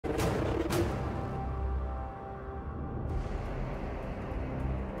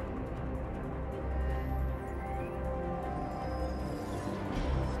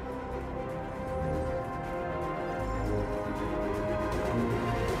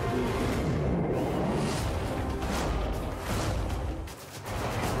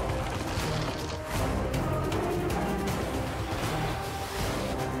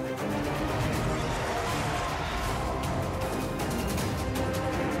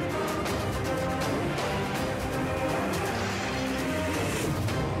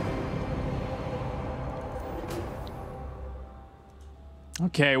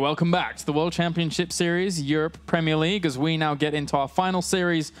Okay, welcome back to the World Championship Series, Europe Premier League, as we now get into our final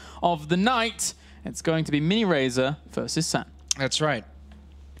series of the night. It's going to be Miniraser versus San. That's right.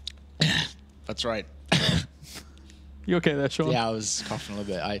 That's right. You okay there, Sean? Yeah, I was coughing a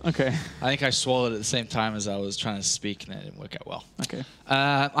little bit. Okay. I think I swallowed at the same time as I was trying to speak, and it didn't work out well. Okay.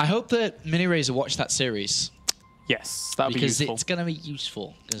 I hope that Miniraser watched that series. Yes, that would be useful. Because it's going to be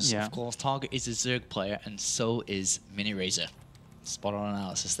useful. Because, of course, Target is a Zerg player, and so is Miniraser. Spot on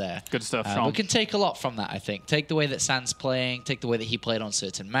analysis there. Good stuff, Sean. We can take a lot from that, I think. Take the way that San's playing, take the way that he played on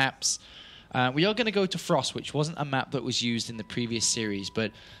certain maps. We are going to go to Frost, which wasn't a map that was used in the previous series,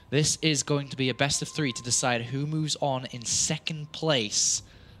 but this is going to be a best of 3 to decide who moves on in second place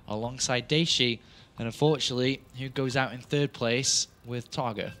alongside Daishi, and unfortunately, who goes out in third place with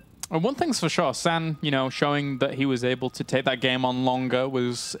Targa. Well, one thing's for sure, San, showing that he was able to take that game on longer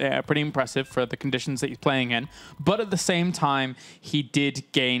was pretty impressive for the conditions that he's playing in. But at the same time, he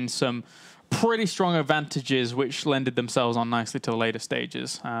did gain some pretty strong advantages, which lended themselves on nicely to the later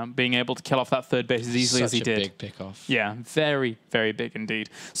stages. Being able to kill off that third base as easily as he did. Such a big pick-off. Yeah, very, very big indeed.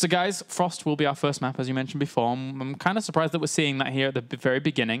 So guys, Frost will be our first map, as you mentioned before. I'm kind of surprised that we're seeing that here at the very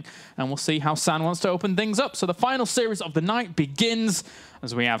beginning, and we'll see how San wants to open things up. So the final series of the night begins,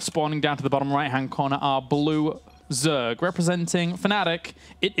 as we have spawning down to the bottom right-hand corner our blue Zerg. Representing Fnatic,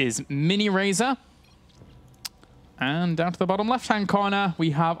 it is Miniraser. And down to the bottom left-hand corner,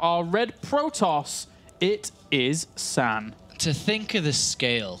 we have our red Protoss. It is San. To think of the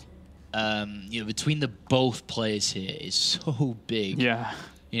scale, between the both players here is so big. Yeah.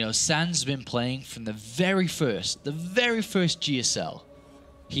 San's been playing from the very first GSL.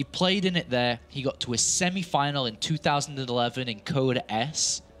 He played in it there. He got to a semi-final in 2011 in Code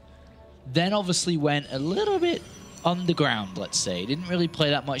S. Then obviously went a little bit underground, let's say. Didn't really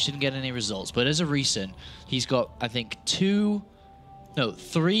play that much, didn't get any results. But as a recent, he's got, I think, 3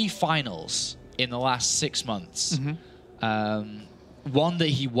 finals in the last 6 months. One that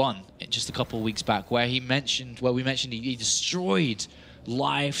he won just a couple of weeks back, where we mentioned he destroyed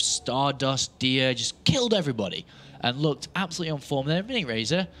Life, Stardust, Dia, just killed everybody, and looked absolutely on form there.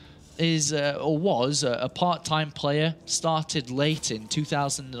 Miniraser is or was a part-time player, started late in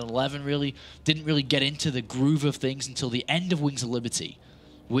 2011, didn't really get into the groove of things until the end of Wings of Liberty,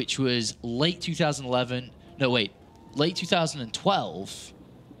 which was late 2012,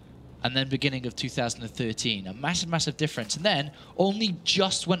 and then beginning of 2013. A massive difference. And then only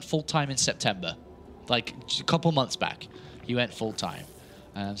just went full-time in September, like a couple months back, he went full-time.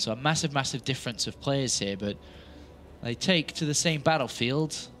 So a massive difference of players here, but they take to the same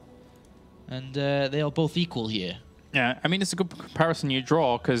battlefield, and they are both equal here. Yeah, I mean, it's a good comparison you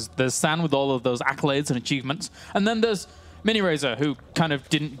draw, because there's San with all of those accolades and achievements, and then there's Miniraser, who kind of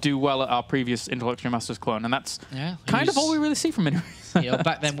didn't do well at our previous Intellectual Masters clone, and that's kind of all we really see from Miniraser.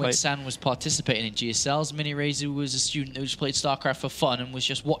 Back then when San was participating in GSLs, Miniraser was a student who just played StarCraft for fun and was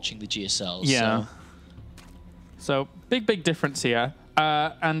just watching the GSLs. Yeah. So big difference here.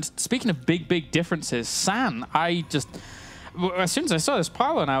 And speaking of big differences, San, as soon as I saw this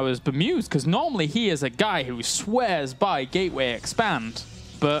pylon, I was bemused, because normally he is a guy who swears by Gateway Expand.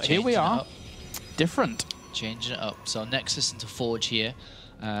 But here we are, different. Changing it up. So Nexus into Forge here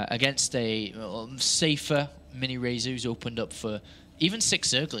against a safer Miniraser who's opened up for even 6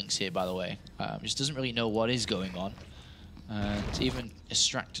 Zerglings here, by the way. Just doesn't really know what is going on. And even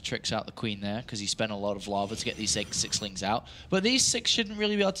Extractor tricks out the Queen there, because he spent a lot of lava to get these 6-lings out. But these 6 shouldn't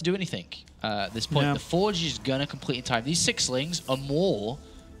really be able to do anything at this point. Yeah. The Forge is going to complete in time. These 6-lings are more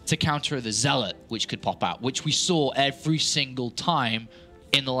to counter the Zealot, which could pop out, which we saw every single time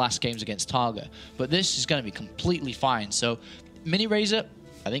in the last games against Targa. But this is going to be completely fine. So Miniraser,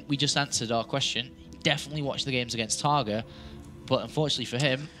 I think we just answered our question. Definitely watch the games against Targa. But unfortunately for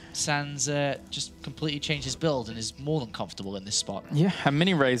him, San's just completely changed his build and is more than comfortable in this spot. Yeah, and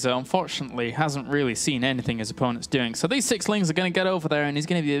Miniraser, unfortunately, hasn't really seen anything his opponent's doing. So these 6-lings are going to get over there, and he's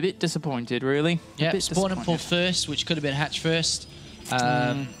going to be a bit disappointed, really. Yeah, spawn and pull first, which could have been hatch first.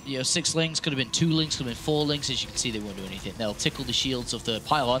 6-lings, could have been 2-lings, could have been 4-lings. As you can see, they won't do anything. They'll tickle the shields of the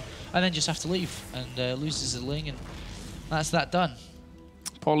pylon, and then just have to leave, and loses a ling, and that's that done.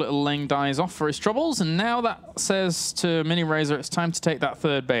 Poor little Ling dies off for his troubles, and now that says to Miniraser it's time to take that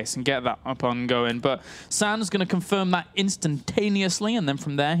third base and get that up and going. But San's going to confirm that instantaneously, and then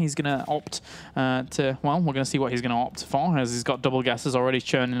from there he's going to opt we're going to see what he's going to opt for, as he's got double guesses already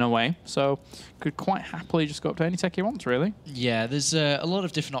churning away. So could quite happily just go up to any tech he wants, really. Yeah, there's a lot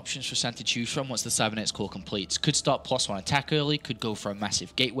of different options for San to choose from once the Cybernetics core completes. Could start +1 attack early, could go for a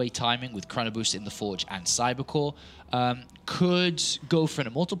massive gateway timing with Chrono Boost in the Forge and Cybercore. could go for an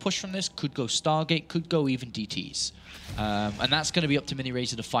immortal push from this, could go Stargate, could go even DTs. And that's going to be up to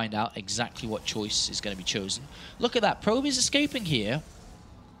Miniraser to find out exactly what choice is going to be chosen. Look at that. Probe is escaping here,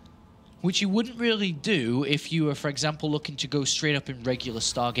 which you wouldn't really do if you were, for example, looking to go straight up in regular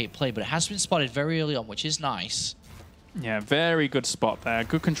Stargate play. But it has been spotted very early on, which is nice. Yeah, very good spot there.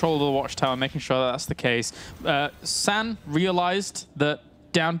 Good control of the watchtower, making sure that that's the case. San realized that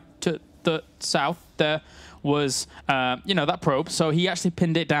down to the south there was, you know, that probe. So he actually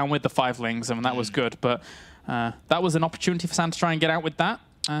pinned it down with the 5 lings, and that was good. But that was an opportunity for San to try and get out with that,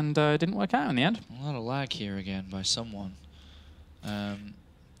 and it didn't work out in the end. A lot of lag here again by someone.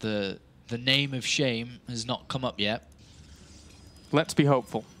 The name of shame has not come up yet. Let's be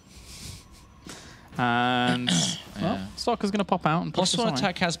hopeful. And well, Stalker's going to pop out and push Possible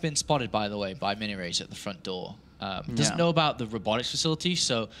attack has been spotted, by the way, by Miniraser at the front door. Doesn't know about the robotics facility,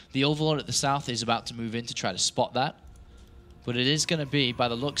 so the Overlord at the south is about to move in to try to spot that. But it is going to be, by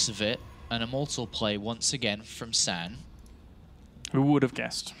the looks of it, an immortal play once again from San. Who would have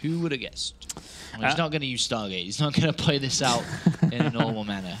guessed? Who would have guessed? Well, he's not going to use Stargate. He's not going to play this out in a normal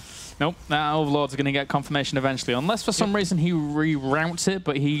manner. Nope, that Overlord's going to get confirmation eventually, unless for some reason he reroutes it,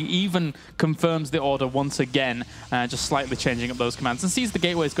 but he even confirms the order once again, just slightly changing up those commands, and sees the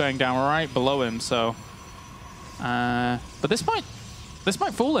gateways going down right below him, so... but this might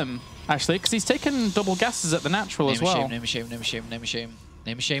fool him, actually, because he's taken double gases at the natural as well. Name a shame, name a shame, name a shame,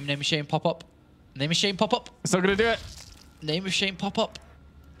 name a shame, name a shame, pop up. Name a shame, pop up. It's not going to do it. Name a shame, pop up.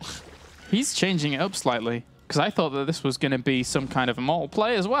 He's changing it up slightly, because I thought that this was going to be some kind of immortal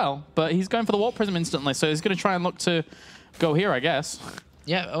play as well, but he's going for the Warp Prism instantly, so he's going to try and look to go here, I guess.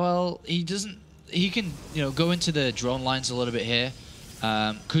 Yeah, well, he doesn't... He can, you know, go into the drone lines a little bit here.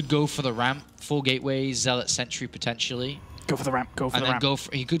 Could go for the ramp, 4 gateways, Zealot Sentry potentially. Go for the ramp, go for the ramp. And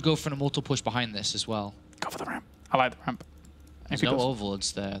then he could go for an immortal push behind this as well. Go for the ramp. I like the ramp. There's no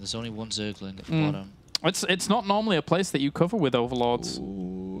Overlords there. There's only 1 Zergling at the bottom. It's not normally a place that you cover with Overlords.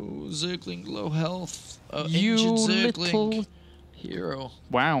 Ooh, Zergling, low health. You injured Zergling. little... Hero.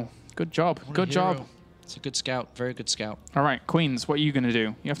 Wow. Good job. Good job. It's a good scout. Very good scout. All right, Queens, what are you going to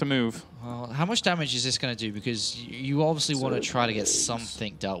do? You have to move. Well, how much damage is this going to do? Because you obviously want to try to get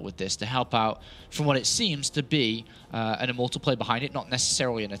something dealt with this to help out from what it seems to be an immortal play behind it. Not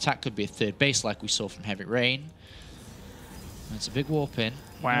necessarily an attack. Could be a 3rd base like we saw from Heavy Rain. It's a big warp in.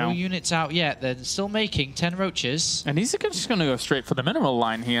 Wow. No units out yet. They're still making 10 roaches. And he's just going to go straight for the mineral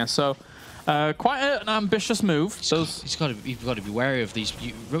line here. So quite an ambitious move. You've got to be wary of these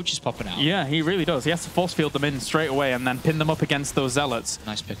roaches popping out. Yeah, he really does. He has to force field them in straight away and then pin them up against those Zealots.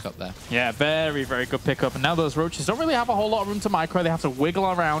 Nice pickup there. Yeah, very, very good pickup. And now those roaches don't really have a whole lot of room to micro. They have to wiggle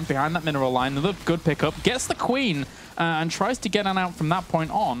around behind that mineral line. Another good pickup. Gets the Queen and tries to get an out from that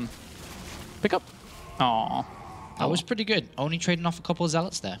point on. Pickup. Aww. That was pretty good. Only trading off a couple of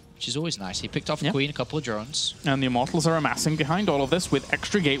Zealots there, which is always nice. He picked off a Queen, a couple of drones. And the Immortals are amassing behind all of this with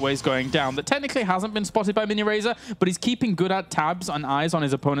extra gateways going down that technically hasn't been spotted by Miniraser, but he's keeping good at tabs and eyes on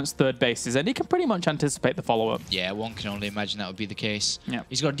his opponent's 3rd bases, and he can pretty much anticipate the follow-up. Yeah, one can only imagine that would be the case. Yeah.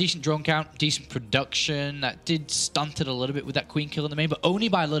 He's got a decent drone count, decent production. That did stunt it a little bit with that Queen kill in the main, but only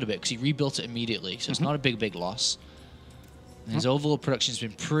by a little bit because he rebuilt it immediately, so it's not a big loss. And his Overlord production's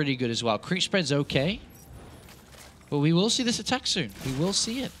been pretty good as well. Creep spread's okay. But we will see this attack soon. We will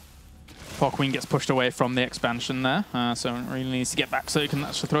see it. Poor Queen gets pushed away from the expansion there, so really needs to get back so he can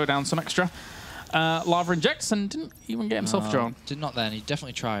actually throw down some extra. Lava injects and didn't even get himself a drone. Did not then. He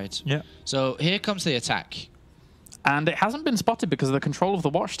definitely tried. Yeah. So here comes the attack. And it hasn't been spotted because of the control of the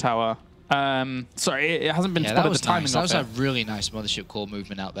watchtower. Sorry, it hasn't been spotted. The timing nice. That was a really nice Mothership Core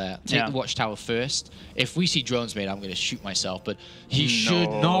movement out there. Take the watchtower first. If we see drones made, I'm going to shoot myself. But he should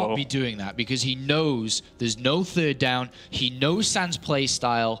not be doing that because he knows there's no 3rd down. He knows San's play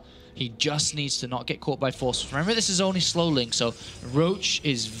style. He just needs to not get caught by force. Remember, this is only slow link, so Roach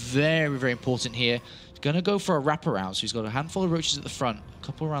is very, very important here. He's going to go for a wraparound, so he's got a handful of roaches at the front, a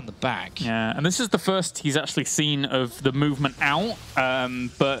couple around the back. Yeah, and this is the first he's actually seen of the movement out,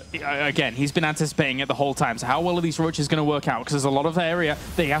 but again, he's been anticipating it the whole time. So how well are these roaches going to work out? Because there's a lot of area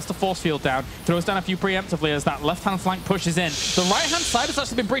that he has to force field down, throws down a few preemptively as that left-hand flank pushes in. The right-hand side has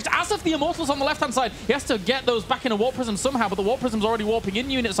actually been breached, as if the Immortals on the left-hand side. He has to get those back in a Warp Prism somehow, but the Warp Prism's already warping in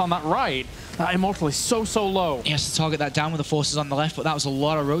units on that right. That Immortal is so low. He has to target that down with the forces on the left, but that was a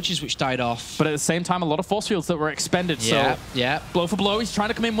lot of roaches which died off. But at the same time, a lot of force fields that were expended, so yeah. blow for blow, he's drones trying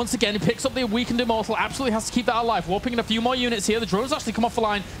to come in once again. He picks up the weakened Immortal. Absolutely has to keep that alive. Warping in a few more units here. The drones actually come off the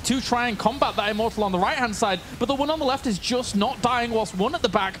line to try and combat that Immortal on the right-hand side. But the one on the left is just not dying, whilst one at the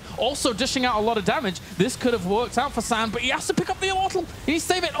back also dishing out a lot of damage. This could have worked out for San, but he has to pick up the Immortal. He needs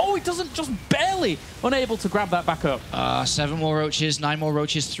to save it. Oh, he doesn't, just barely unable to grab that back up. 7 more roaches, 9 more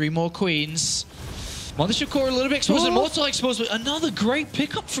roaches, 3 more queens. Mothership Core a little bit exposed, Immortal exposed, but another great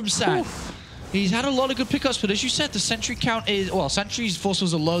pickup from San. He's had a lot of good pickups, but as you said, the sentry count is... Well, sentries force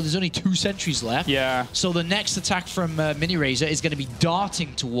was low. There's only 2 sentries left. Yeah. So the next attack from Miniraser is going to be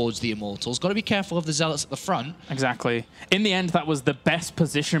darting towards the Immortals. Got to be careful of the Zealots at the front. Exactly. In the end, that was the best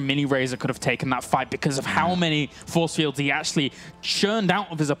position Miniraser could have taken that fight because of how many force fields he actually churned out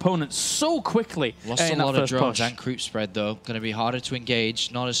of his opponent so quickly. Lost a lot of drones and creep spread, though. Going to be harder to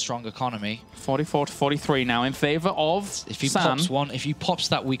engage. Not as strong economy. 44 to 43 now in favor of If he San. pops one, if he pops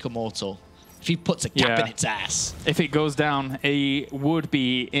that weak Immortal, if he puts a cap in its ass. If it goes down, he would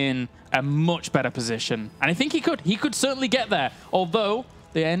be in a much better position. And I think he could. He could certainly get there. Although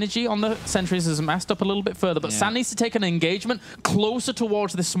the energy on the sentries is masked up a little bit further. But San needs to take an engagement closer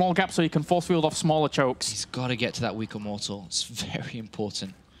towards this small gap so he can force field off smaller chokes. He's got to get to that weak Immortal. It's very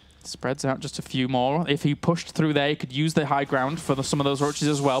important. Spreads out just a few more. If he pushed through there, he could use the high ground for some of those roaches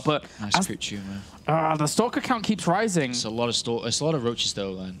as well. But nice crit tumor. The Stalker count keeps rising. It's a lot of roaches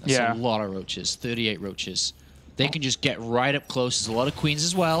though, man. That's a lot of roaches. 38 roaches. They can just get right up close. There's a lot of queens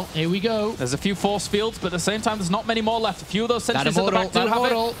as well. Here we go. There's a few force fields, but at the same time, there's not many more left. A few of those sentries at the back do have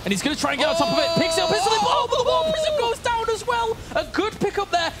it. And he's going to try and get on top of it. Picks it up instantly. Oh, but the Warp Prism goes down as well. A good pickup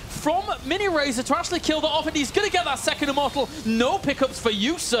there from Miniraser to actually kill that off. And he's going to get that second Immortal. No pickups for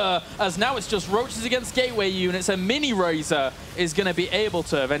you, sir, as now it's just roaches against gateway units. And Miniraser is going to be able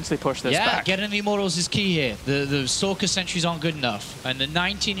to eventually push this back. Getting the Immortals is key here. The Stalker sentries aren't good enough. And the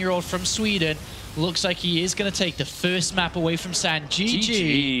 19-year-old from Sweden looks like he is going to take the first map away from San.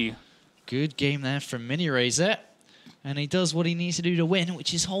 GG. Good game there from Miniraser. And he does what he needs to do to win,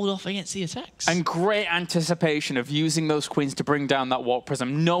 which is hold off against the attacks. And great anticipation of using those queens to bring down that Warp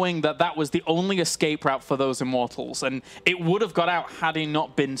Prism, knowing that that was the only escape route for those Immortals. And it would have got out had he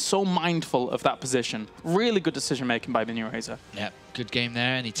not been so mindful of that position. Really good decision-making by Miniraser. Yep, good game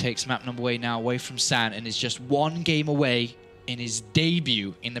there. And he takes map number away from San and is just 1 game away in his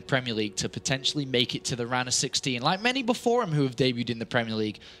debut in the Premier League to potentially make it to the round of 16. Like many before him who have debuted in the Premier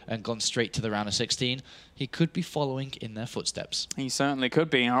League and gone straight to the round of 16, he could be following in their footsteps. He certainly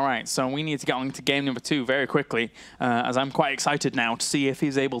could be. All right, so we need to get on to game number 2 very quickly, as I'm quite excited now to see if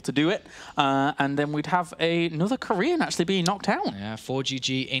he's able to do it. And then we'd have another Korean actually being knocked out. Yeah,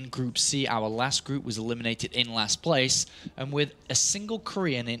 4GG in Group C. Our last group was eliminated in last place. And with a single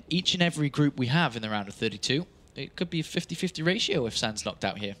Korean in each and every group we have in the round of 32, it could be a 50-50 ratio if San's knocked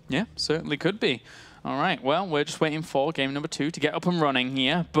out here. Yeah, certainly could be. All right, well, we're just waiting for game number 2 to get up and running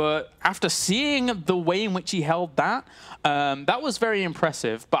here. But after seeing the way in which he held that, that was very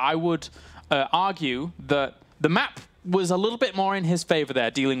impressive. But I would argue that the map was a little bit more in his favor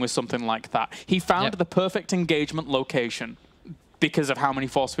there, dealing with something like that. He found the perfect engagement location because of how many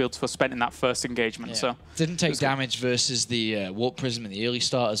force fields were spent in that first engagement. So didn't take damage versus the Warp Prism in the early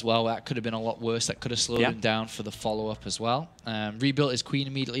start as well. That could have been a lot worse. That could have slowed him down for the follow-up as well. Rebuilt his queen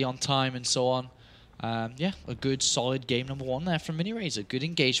immediately on time and so on. Yeah, a good, solid game number 1 there from Miniraser. Good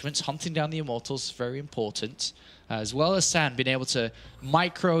engagements, hunting down the Immortals, very important. As well as San being able to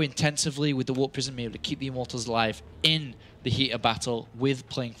micro intensively with the Warp Prism, being able to keep the Immortals alive in the heat of battle with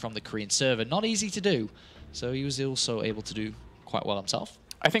playing from the Korean server. Not easy to do, so he was also able to do quite well himself.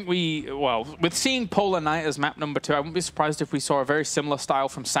 I think with seeing Polar Knight as map number 2, I wouldn't be surprised if we saw a very similar style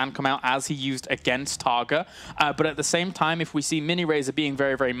from San come out as he used against Targa. But at the same time, if we see Miniraser being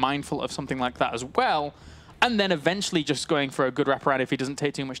very, very mindful of something like that as well, and then eventually just going for a good wraparound if he doesn't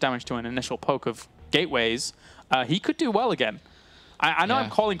take too much damage to an initial poke of gateways, he could do well again. I know I'm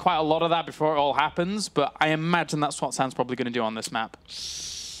calling quite a lot of that before it all happens, but I imagine that's what San's probably going to do on this map.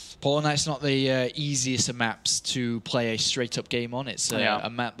 Polar Knight's not the easiest of maps to play a straight-up game on. It's a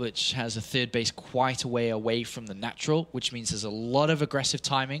map which has a third base quite a way away from the natural, which means there's a lot of aggressive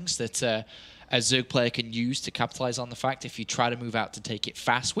timings that a Zerg player can use to capitalize on the fact if you try to move out to take it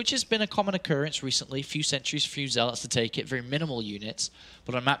fast, which has been a common occurrence recently. Few sentries, few zealots to take it, very minimal units.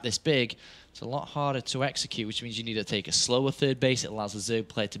 But on a map this big, it's a lot harder to execute, which means you need to take a slower third base. It allows the Zerg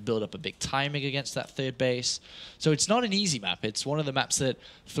player to build up a big timing against that third base. So it's not an easy map. It's one of the maps that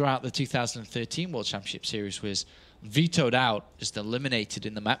throughout the 2013 World Championship Series was vetoed out, just eliminated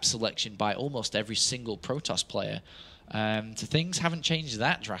in the map selection by almost every single Protoss player. So things haven't changed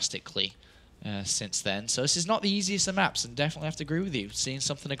that drastically since then. So this is not the easiest of maps, and definitely have to agree with you. Seeing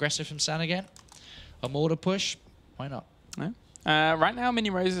something aggressive from San again, a mortar push, why not? Yeah. Right now,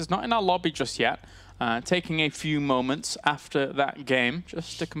 Miniraser is not in our lobby just yet. Taking a few moments after that game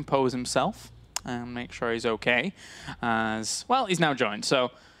just to compose himself and make sure he's okay. As well, he's now joined,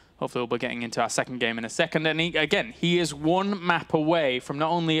 so hopefully we'll be getting into our second game in a second. And he is one map away from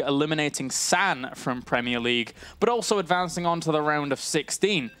not only eliminating San from Premier League, but also advancing on to the round of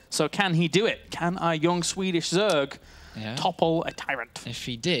 16. So can he do it? Can our young Swedish Zerg topple a Tyrant? If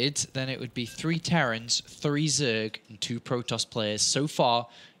he did, then it would be 3 Terrans, 3 Zerg, and 2 Protoss players so far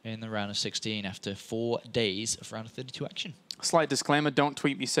in the round of 16 after 4 days of round of 32 action. Slight disclaimer, don't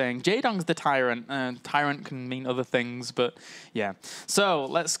tweet me saying Jaedong's the Tyrant. Tyrant can mean other things, but yeah. So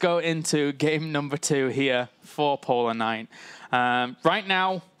let's go into game number 2 here for Polar Knight. Right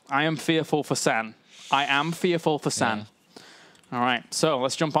now, I am fearful for San. I am fearful for San. Yeah. All right, so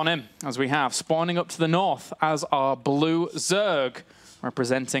let's jump on in as we have spawning up to the north as our blue Zerg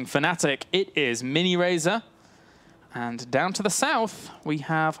representing Fnatic. It is Miniraser. And down to the south, we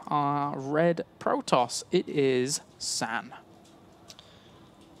have our red Protoss. It is San.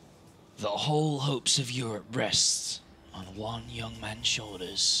 The whole hopes of Europe rests on one young man's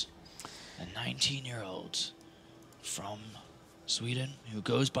shoulders. A 19-year-old from Sweden who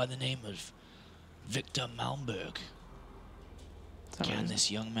goes by the name of Victor Malmberg. Can this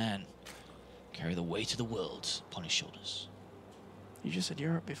young man carry the weight of the world upon his shoulders? You just said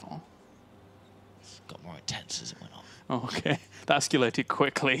Europe before. It got more intense as it went on. Oh, okay. That escalated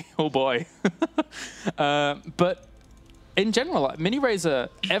quickly. Oh, boy. But in general, Miniraser,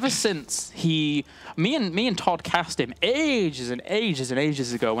 ever since me and Todd cast him ages and ages and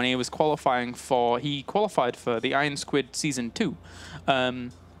ages ago when he was qualified for the Iron Squid Season 2.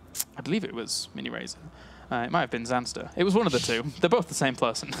 I believe it was Miniraser. It might have been Zanster. It was one of the two. They're both the same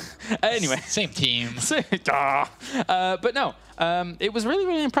person. Anyway. Same team. But no, it was really,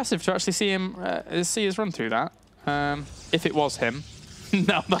 really impressive to actually see him, see his run through that. If it was him.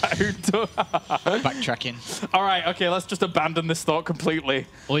 Now that backtracking. All right, okay, let's just abandon this thought completely.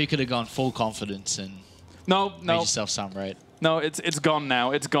 Or you could have gone full confidence and made yourself sound right. No, it's gone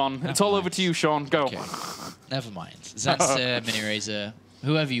now. It's gone. It's all over to you, Sean. Go. Okay. Never mind. Zanster, Miniraser,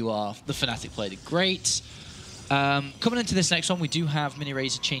 whoever you are, the Fnatic played it great. Coming into this next one, we do have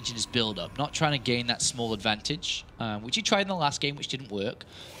Miniraser changing his build-up, not trying to gain that small advantage, which he tried in the last game, which didn't work.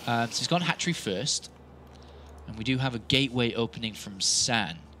 So he's gone hatchery first. And we do have a gateway opening from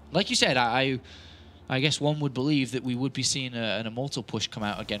San. Like you said, I guess one would believe that we would be seeing an Immortal push come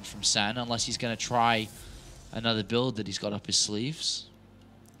out again from San, unless he's going to try another build that he's got up his sleeves.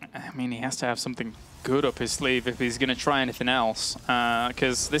 I mean, he has to have something good up his sleeve if he's going to try anything else.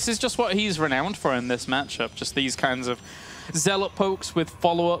 Because this is just what he's renowned for in this matchup. Just these kinds of zealot pokes with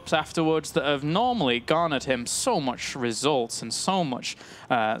follow-ups afterwards that have normally garnered him so much results and so much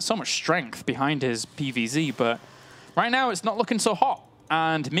strength behind his PVZ. But right now, it's not looking so hot.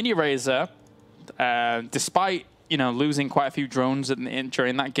 And Miniraser, despite losing quite a few drones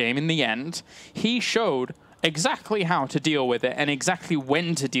during that game, in the end, he showed exactly how to deal with it and exactly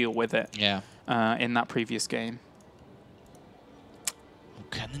when to deal with it. Yeah. In that previous game.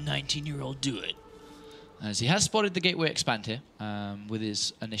 Can the 19-year-old do it? As he has spotted the gateway expand here with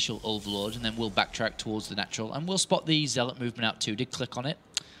his initial Overlord, and then we'll backtrack towards the natural, and we'll spot the Zealot movement out too. Did click on it,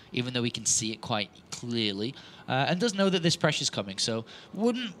 even though we can see it quite clearly, and does know that this pressure's coming, so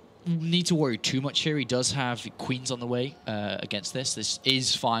wouldn't need to worry too much here. He does have Queens on the way against this. This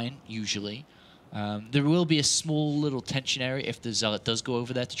is fine, usually. There will be a small little tension area if the Zealot does go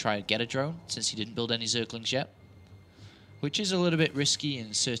over there to try and get a drone, since he didn't build any Zerglings yet, which is a little bit risky in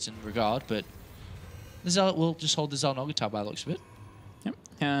a certain regard, but the Zealot will just hold the Zalnogatar by the looks of it. Yep.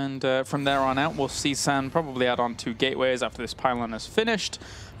 And from there on out, we'll see San probably add on 2 gateways after this pylon is finished.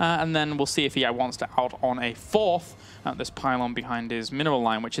 And then we'll see if he wants to add on a 4th at this pylon behind his mineral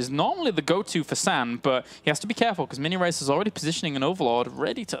line, which is normally the go-to for San, but he has to be careful because Miniraser is already positioning an Overlord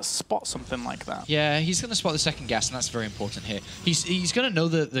ready to spot something like that. Yeah, he's going to spot the second gas, and that's very important here. He's going to know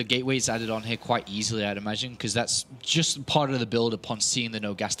that the gateways added on here quite easily, I'd imagine, because that's just part of the build upon seeing the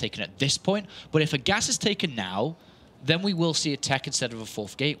no gas taken at this point. But if a gas is taken now, then we will see a tech instead of a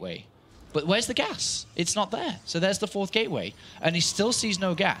 4th gateway. But where's the gas? It's not there. So there's the 4th gateway. And he still sees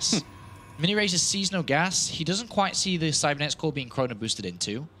no gas. Miniraser sees no gas. He doesn't quite see the Cybernetics core being chrono boosted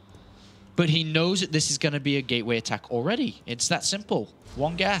into. But he knows that this is going to be a gateway attack already. It's that simple.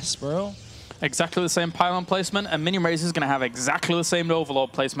 1 gas, bro. Exactly the same pylon placement, and Miniraser is going to have exactly the same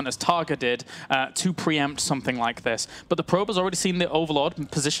Overlord placement as Targa did to preempt something like this. But the probe has already seen the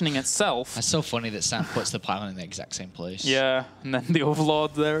Overlord positioning itself. That's so funny that Sam puts the pylon in the exact same place. Yeah, and then the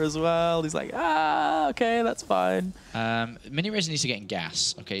Overlord there as well. He's like, ah, okay, that's fine. Miniraser needs to get in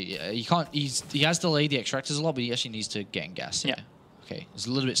gas. Okay, he can't. He has delayed the extractors a lot, but he actually needs to get in gas. Yeah. Okay, it's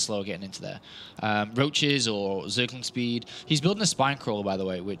a little bit slow getting into there. Roaches or Zergling speed. He's building a spine crawler, by the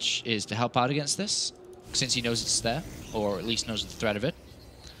way, which is to help out against this, since he knows it's there, or at least knows the threat of it.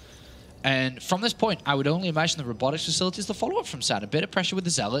 And from this point, I would only imagine the robotics facility is the follow-up from San. A bit of pressure with the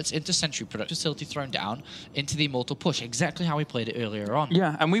Zealots into Sentry production facility thrown down into the Immortal push, exactly how we played it earlier on.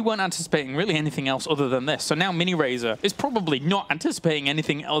 Yeah, and we weren't anticipating really anything else other than this. So now Miniraser is probably not anticipating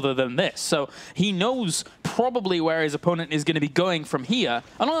anything other than this. So he knows probably where his opponent is going to be going from here,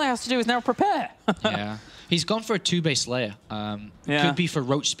 and all he has to do is now prepare. Yeah. He's gone for a 2-base layer. Could be for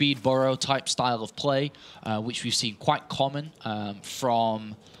roach speed, burrow type style of play, which we've seen quite common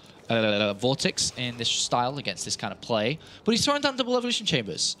from Vortex in this style against this kind of play. But he's throwing down double evolution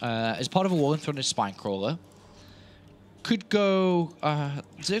chambers as part of a wall and throwing a spine crawler. Could go.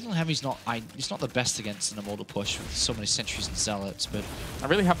 Zergling Heavy's not. He's not the best against an immortal push with so many sentries and zealots. But I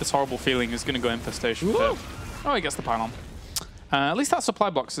really have this horrible feeling he's going to go infestation. Oh, he gets the pylon. At least that supply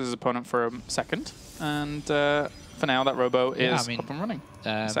blocks his opponent for a second. And for now, that Robo is up and running.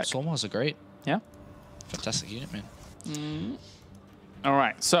 Swarmers are great. Yeah. Fantastic unit, man. All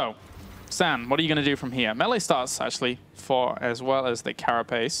right, so San, what are you going to do from here? Melee starts actually for as well as the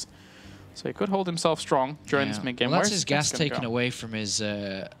Carapace. So he could hold himself strong during this mid-game. Well, that's his gas taken away from his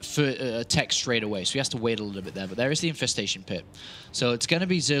tech straight away, so he has to wait a little bit there. But there is the Infestation Pit. So it's going to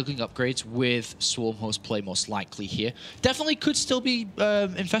be Zergling upgrades with Swarm Host play most likely here. Definitely could still be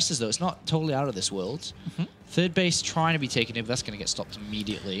Infestors, though. It's not totally out of this world. Third base trying to be taken in, but that's going to get stopped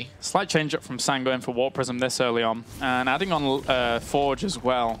immediately. Slight change up from San going for Warp Prism this early on. And adding on Forge as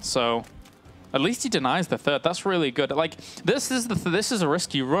well, so... At least he denies the third. That's really good. Like this is a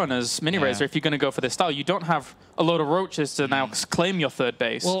risk you run as Miniraser if you're going to go for this style. You don't have a load of roaches to now claim your third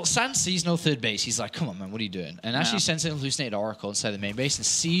base. Well, San sees no third base. He's like, come on, man, what are you doing? And actually sends an Hallucinated Oracle inside the main base and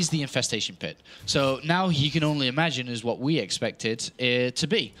sees the Infestation Pit. So now he can only imagine is what we expected it to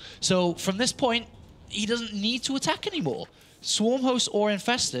be. So from this point, he doesn't need to attack anymore. Swarm Hosts or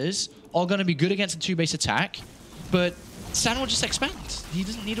Infestors are going to be good against a 2-base attack, but San will just expand. He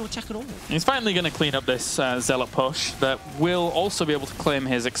doesn't need to attack at all. He's finally going to clean up this Zealot push that will also be able to claim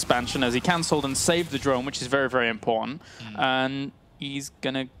his expansion as he cancelled and saved the drone, which is very, very important. And he's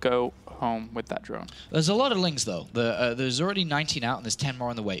going to go home with that drone. There's a lot of lings, though. There's already 19 out, and there's 10 more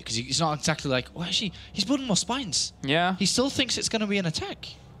on the way. Because he's not exactly like, well, actually, he's building more spines. Yeah. He still thinks it's going to be an attack.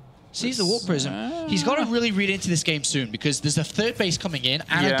 Sees the Warp Prism. He's got to really read into this game soon, because there's a third base coming in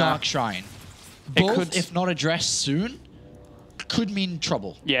and a Dark Shrine. Both, if not addressed soon, could mean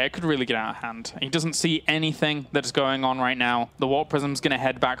trouble. Yeah, it could really get out of hand. He doesn't see anything that's going on right now. The Warp Prism's going to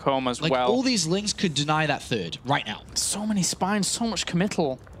head back home as well. All these lings could deny that third right now. So many spines, so much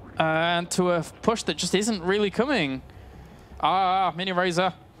committal to a push that just isn't really coming.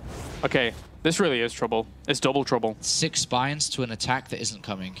 Miniraser. Okay, this really is trouble. It's double trouble. 6 spines to an attack that isn't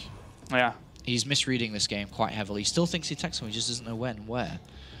coming. Yeah. He's misreading this game quite heavily. He still thinks he attacks him, he just doesn't know when and where.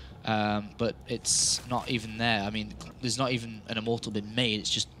 But it's not even there. I mean, there's not even an Immortal been made. It's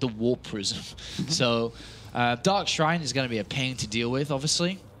just the Warp Prism. So, Dark Shrine is going to be a pain to deal with,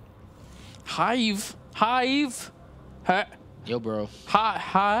 obviously. Hive. Yo, bro.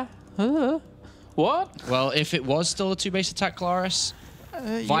 What? Well, if it was still a 2-base attack, Claris,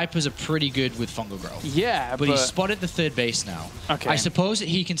 Vipers are pretty good with Fungal Growth. Yeah, but he's spotted the third base now. Okay. I suppose that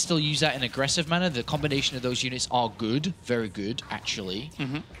he can still use that in an aggressive manner. The combination of those units are good. Very good, actually.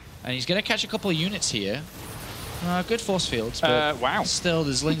 And he's going to catch a couple of units here. Good force fields, but wow. Still,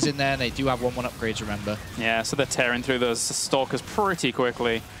 there's lings in there, and they do have 1/1 upgrades, remember. Yeah, so they're tearing through those Stalkers pretty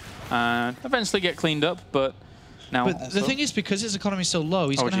quickly. Eventually get cleaned up, but now But the thing is, because his economy is so low,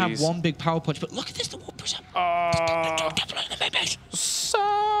 he's going to have one big power punch. But look at this, the Warp Prism.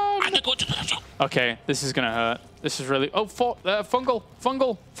 Okay, this is going to hurt. This is really... Oh, Fungaloo.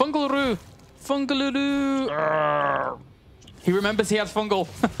 He remembers he had Fungal.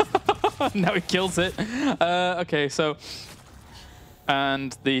 Now he kills it. Okay, so...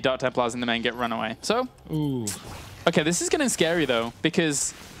 And the Dark Templars in the main get run away. So... Ooh. Okay, this is getting scary, though,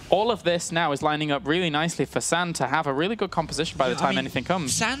 because all of this now is lining up really nicely for San to have a really good composition by the time anything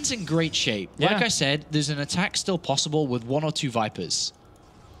comes. San's in great shape. Like I said, there's an attack still possible with 1 or 2 Vipers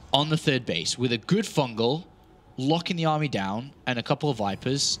on the third base. With a good Fungal, locking the army down, and a couple of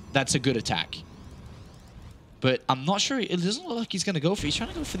Vipers, that's a good attack. But I'm not sure. It doesn't look like he's going to go for it. He's trying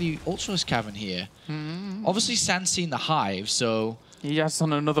to go for the Ultralisk Cavern here. Obviously, San's seen the Hive, so... He has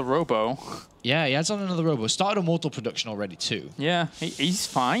on another Robo. Yeah, he has on another Robo. Started a mortal production already, too. Yeah, he's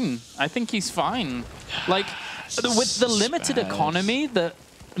fine. I think he's fine. Like, with the limited economy that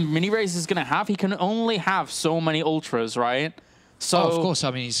Miniraser is going to have, he can only have so many Ultras, right? So, of course.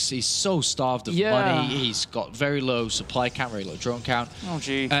 I mean, he's so starved of money. He's got very low supply count, very low drone count. Oh,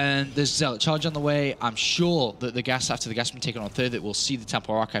 gee. And there's Zealot Charge on the way. I'm sure that after the gas being taken on third, that we'll see the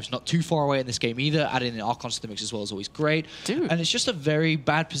Templar Archives not too far away in this game either. Adding in Archons to the mix as well is always great. Dude. And it's just a very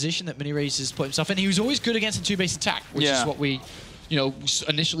bad position that Miniraser's put himself in. He was always good against a two-base attack, which is what we,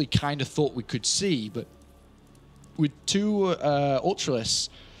 initially kind of thought we could see. But with two Ultralisks,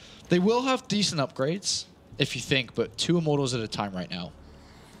 they will have decent upgrades, if you think, but 2 Immortals at a time right now.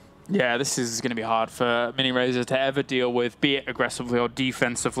 Yeah, this is going to be hard for Miniraser to ever deal with, be it aggressively or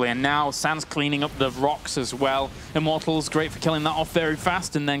defensively. And now San's cleaning up the rocks as well. Immortals, great for killing that off very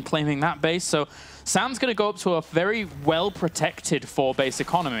fast and then claiming that base. So San's going to go up to a very well-protected 4-base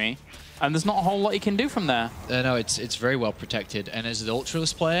economy. And there's not a whole lot he can do from there. No, it's very well protected. And as the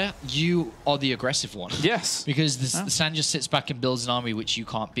Ultralist player, you are the aggressive one. Yes. Because the San just sits back and builds an army which you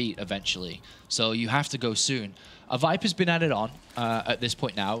can't beat eventually. So you have to go soon. A Viper's been added on at this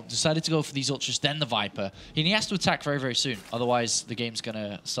point now. Decided to go for these Ultras, then the Viper. And he has to attack very, very soon. Otherwise, the game's going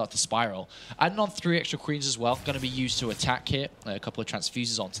to start to spiral. Adding on 3 extra Queens as well. Going to be used to attack here. A couple of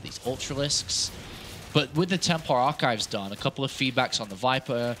Transfuses onto these Ultralisks. But with the Templar Archives done, a couple of feedbacks on the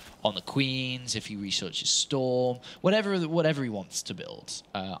Viper, on the Queens, if he researches Storm, whatever he wants to build.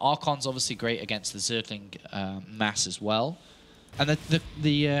 Archon's obviously great against the Zergling mass as well. And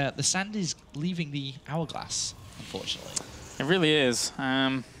the Sand is leaving the Hourglass, unfortunately. It really is.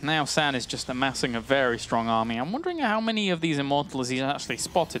 Now San is just amassing a very strong army. I'm wondering how many of these Immortals he's actually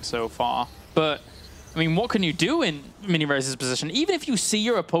spotted so far. But I mean, what can you do in Miniraser's position? Even if you see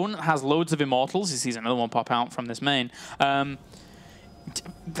your opponent has loads of Immortals, he sees another one pop out from this main, you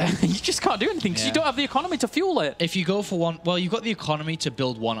just can't do anything because you don't have the economy to fuel it. If you go for one, well, you've got the economy to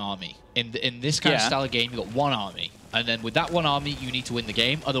build one army. In this kind of style of game, you've got one army. And then with that one army, you need to win the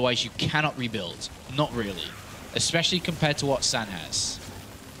game. Otherwise, you cannot rebuild. Not really. Especially compared to what San has.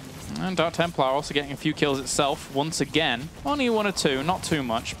 And Dark Templar also getting a few kills itself once again. Only 1 or 2, not too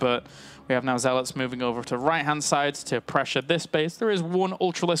much, but we have now Zealots moving over to right-hand side to pressure this base. There is 1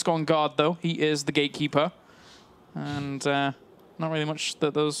 Ultralisk on guard, though. He is the gatekeeper. And not really much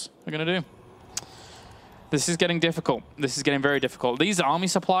that those are going to do. This is getting difficult. This is getting very difficult. These army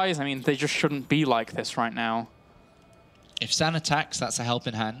supplies, I mean, they just shouldn't be like this right now. If San attacks, that's a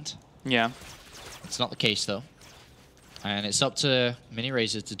helping hand. Yeah. It's not the case, though. And it's up to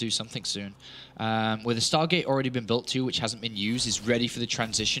Miniraser to do something soon. With a Stargate already been built too, which hasn't been used, is ready for the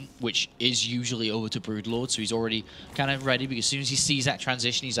transition, which is usually over to Broodlord. So he's already kind of ready, because as soon as he sees that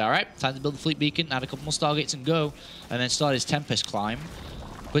transition, he's all right, time to build the Fleet Beacon, add a couple more Stargates and go. And then start his Tempest climb.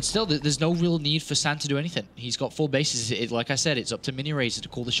 But still, there's no real need for San to do anything. He's got 4 bases. Like I said, it's up to Miniraser to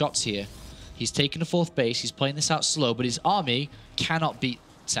call the shots here. He's taken a 4th base. He's playing this out slow, but his army cannot beat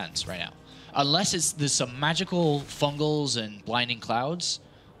San's right now. Unless there's some magical fungals and blinding clouds,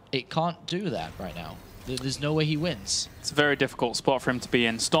 it can't do that right now. There's no way he wins. It's a very difficult spot for him to be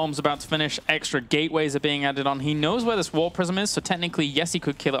in. Storm's about to finish. Extra gateways are being added on. He knows where this War Prism is, so technically, yes, he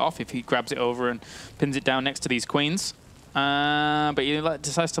could kill it off if he grabs it over and pins it down next to these Queens. But he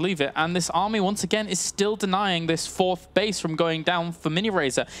decides to leave it. And this army, once again, is still denying this 4th base from going down for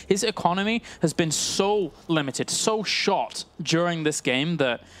Miniraser. His economy has been so limited, so shot during this game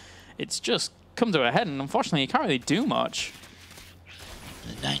that it's just come to a head, and unfortunately, he can't really do much.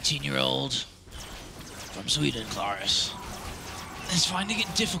 The 19-year-old from Sweden, Claris, is finding it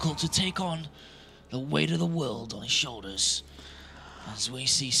difficult to take on the weight of the world on his shoulders, as we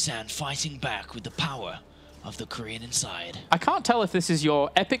see San fighting back with the power of the Korean inside. I can't tell if this is your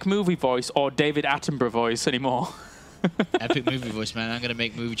epic movie voice or David Attenborough voice anymore. Epic movie voice, man. I'm going to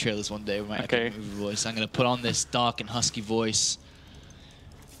make movie trailers one day with my epic movie voice. I'm going to put on this dark and husky voice.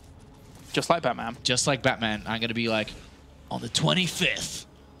 Just like Batman. Just like Batman. I'm going to be like, on the 25th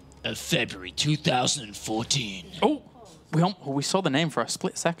of February 2014. Oh, we saw the name for a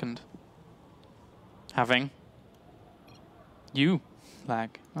split second. Having you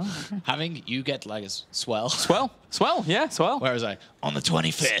lag. Oh, okay. Having you get lag as swell. Swell. Swell, yeah, swell. Where was I? On the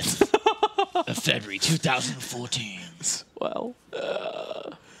 25th of February 2014. Swell.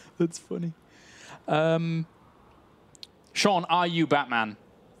 That's funny. Sean, are you Batman?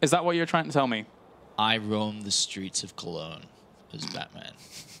 Is that what you're trying to tell me? I roam the streets of Cologne as Batman.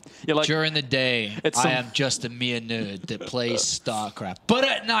 You're like, during the day, I am just a mere nerd that plays StarCraft. But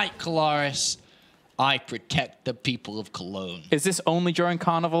at night, Claris, I protect the people of Cologne. Is this only during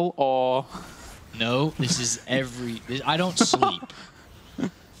Carnival, or...? No, this is I don't sleep.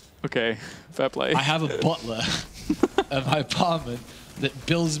 Okay, fair play. I have a butler at my apartment that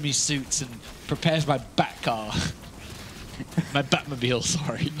builds me suits and prepares my bat car. My Batmobile,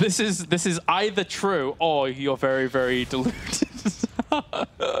 sorry. This is either true or you're very, very deluded.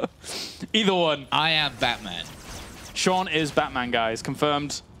 Either one. I am Batman. Sean is Batman, guys.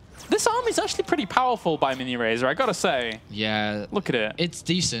 Confirmed. This army's actually pretty powerful by Miniraser, I gotta say. Yeah. Look at it. It's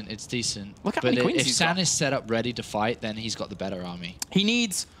decent. It's decent. Look how many queens if he's San got. is set up ready to fight, then he's got the better army. He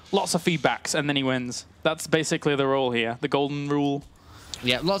needs lots of feedbacks and then he wins. That's basically the rule here. The golden rule.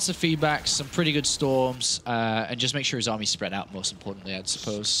 Yeah, lots of feedbacks, some pretty good storms, and just make sure his army's spread out, most importantly, I'd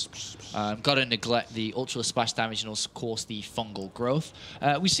suppose. Got to neglect the Ultra Splash damage and, of course, the fungal growth.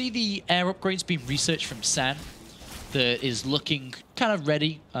 We see the air upgrades being researched from San that is looking kind of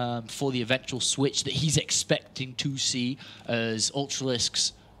ready for the eventual switch that he's expecting to see, as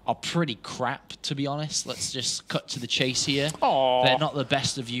Ultralisks are pretty crap, to be honest. Let's just cut to the chase here. Aww. They're not the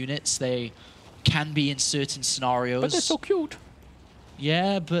best of units. They can be in certain scenarios. But they're so cute.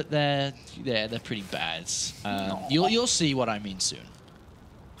 Yeah, but they're pretty bad. You'll see what I mean soon.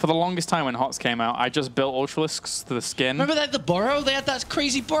 For the longest time when HOTS came out, I just built Ultralisks to the skin. Remember that the burrow? They had that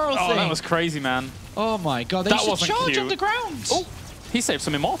crazy burrow thing. Oh, that was crazy, man. Oh my god, they That used to wasn't charge cute. underground. Oh, he saved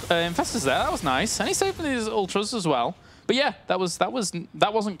some infestors there. That was nice, and he saved these Ultras as well. But yeah, that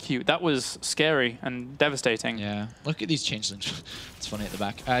wasn't cute. That was scary and devastating. Yeah, look at these changelings. It's funny at the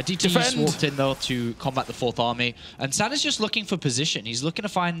back. DT Defend. swapped in though to combat the 4th army, and San is just looking for position. He's looking to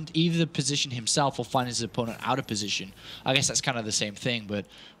find either the position himself or find his opponent out of position. I guess that's kind of the same thing, but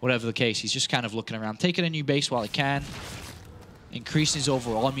whatever the case, he's just kind of looking around, taking a new base while he can, increasing his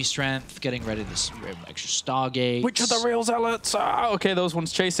overall army strength, getting ready to extra Stargates. Which are the real zealots? Ah, okay, those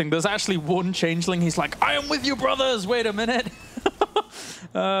ones chasing. There's actually one changeling. He's like, I am with you, brothers. Wait a minute.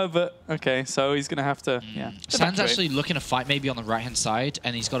 But, okay, so he's going to have to, yeah. San's actually looking to fight maybe on the right-hand side,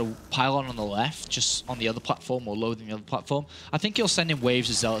 and he's got a pylon on the left, just on the other platform, or loading the other platform. I think he'll send in waves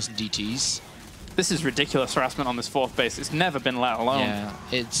of zealots and DTs. This is ridiculous harassment on this 4th base. It's never been let alone. Yeah,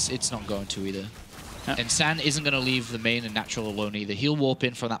 it's not going to either. Yeah. And San isn't going to leave the main and natural alone either. He'll warp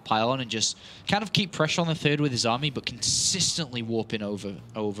in from that pylon and just kind of keep pressure on the 3rd with his army, but consistently warp in over and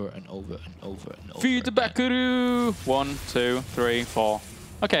over and over and over. Feed the Bakuru. 1, 2, 3, 4.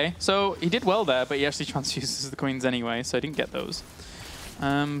 Okay, so he did well there, but he actually transfuses the queens anyway, so he didn't get those.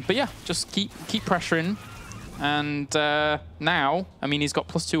 But yeah, just keep pressuring. And now, I mean, he's got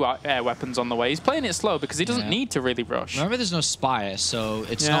 +2 air weapons on the way. He's playing it slow because he doesn't need to really rush. Remember, there's no Spire, so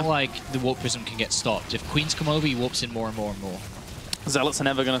it's not like the warp prism can get stopped. If queens come over, he warps in more and more and more. Zealots are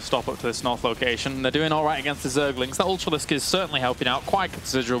never going to stop up to this north location. They're doing all right against the Zerglings. That Ultralisk is certainly helping out quite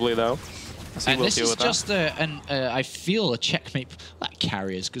considerably, though. And this is just I feel a checkmate. Like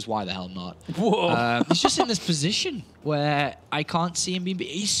carriers, because why the hell not? Whoa. He's just in this position where I can't see him being...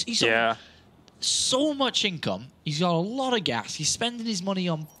 He's yeah. So much income. He's got a lot of gas. He's spending his money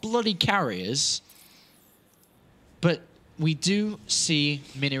on bloody carriers. But we do see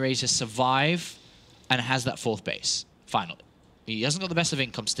Miniraser survive and has that 4th base, finally. He hasn't got the best of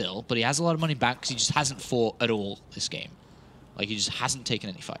income still, but he has a lot of money back because he just hasn't fought at all this game. Like, he just hasn't taken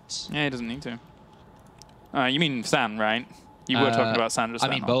any fights. Yeah, he doesn't need to. You mean San, right? You were talking about San just I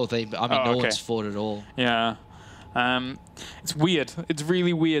mean both. No one's fought at all. Yeah. It's weird. It's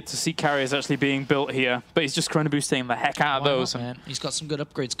really weird to see carriers actually being built here, but he's just chrono boosting the heck out of those. Not, man? He's got some good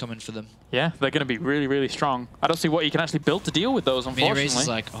upgrades coming for them. Yeah, they're going to be really, really strong. I don't see what you can actually build to deal with those, unfortunately. Miniraser's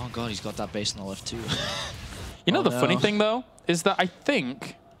like, oh god, he's got that base on the left too. You know the funny thing, though, is that I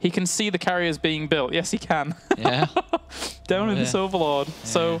think he can see the carriers being built. Yes, he can. Yeah. Down in this Overlord. Yeah.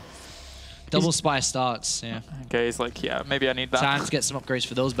 So... Double Spire starts, yeah. Okay, he's like, yeah, maybe I need that. Time to get some upgrades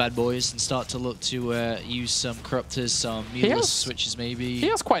for those bad boys and start to look to use some Corruptors, some Mutalist switches maybe. He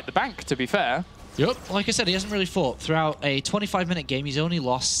has quite the bank, to be fair. Yep. Like I said, he hasn't really fought. Throughout a 25-minute game, he's only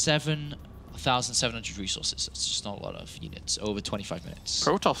lost 7,700 resources. That's just not a lot of units over 25 minutes.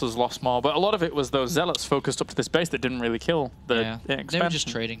 Protoss has lost more, but a lot of it was those Zealots focused up to this base that didn't really kill the expansion. They were just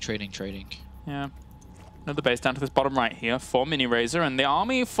trading. Yeah. Another base down to this bottom right here for Miniraser, and the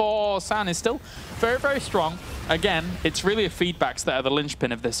army for San is still very, very strong. Again, it's really feedbacks that are the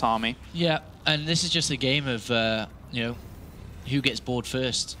linchpin of this army. Yeah, and this is just a game of, you know, who gets bored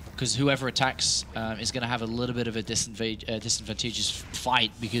first. Because whoever attacks is going to have a little bit of a disadvantageous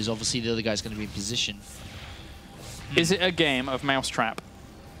fight, because obviously the other guy's going to be in position. Is it a game of Mousetrap?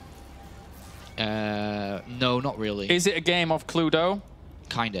 No, not really. Is it a game of Cluedo?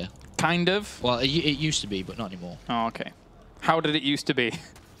 Kinda. Kind of? Well, it used to be, but not anymore. Oh, okay. How did it used to be?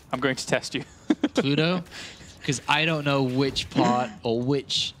 I'm going to test you. Pluto? Because I don't know which part or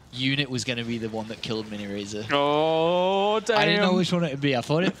which unit was going to be the one that killed Miniraser. Oh, damn. I didn't know which one it would be. At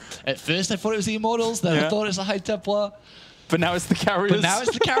first I thought it was the Immortals, then I thought it was the High Templar. But now it's the carriers. But now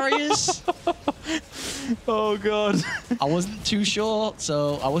it's the carriers. Oh, God. I wasn't too sure,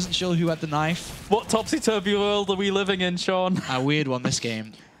 so I wasn't sure who had the knife. What topsy-turvy world are we living in, Sean? A weird one, this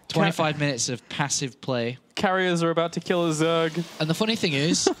game. 25 minutes of passive play. Carriers are about to kill a Zerg. And the funny thing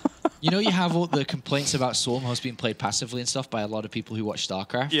is, you know you have all the complaints about Swarm hosts being played passively and stuff by a lot of people who watch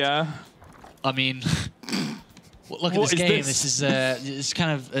StarCraft? Yeah. I mean, look at this game. This is it's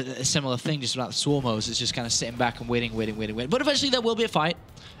kind of a similar thing just about the Swarm hosts. It's just kind of sitting back and waiting. But eventually there will be a fight.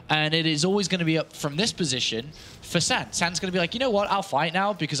 And it is always going to be up from this position for San. San's going to be like, you know what? I'll fight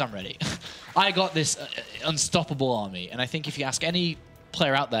now because I'm ready. I got this unstoppable army. And I think if you ask any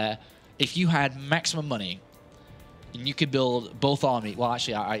player out there, if you had maximum money and you could build both army, well,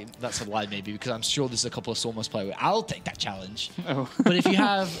 actually, that's a lie maybe because I'm sure there's a couple of Stormers players. I'll take that challenge. Oh. But if you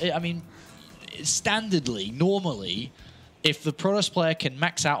have, I mean, standardly, normally, if the Protoss player can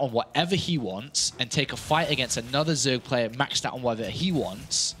max out on whatever he wants and take a fight against another Zerg player maxed out on whatever he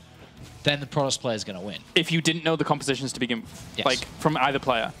wants, then the Protoss player is going to win. If you didn't know the compositions to begin with, yes. Like from either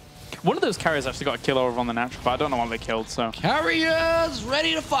player. One of those carriers actually got a kill over on the natural, but I don't know why they killed, so. Carriers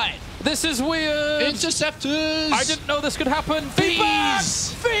ready to fight. This is weird. Interceptors. I didn't know this could happen.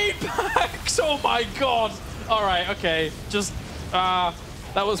 Feedbacks. Feedbacks. Oh my God. All right, okay. Just, that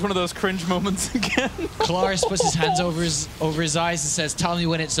was one of those cringe moments again. Claris puts his hands over his eyes and says, "Tell me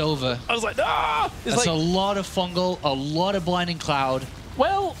when it's over." I was like, ah! That's like, a lot of fungal, a lot of blinding cloud.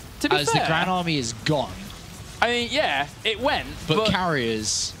 Well, to be fair, as the Grand Army is gone. I mean, yeah, it went. But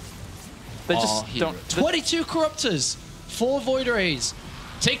carriers, they just don't. 22 Corruptors, 4 Void Rays.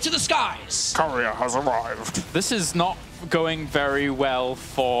 Take to the skies. Carrier has arrived. This is not going very well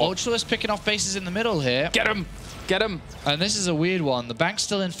for. Ultralisk picking off bases in the middle here. Get him. Get him. And this is a weird one. The bank's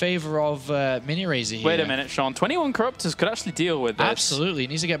still in favor of Miniraser here. Wait a minute, Sean. 21 Corruptors could actually deal with this. Absolutely. He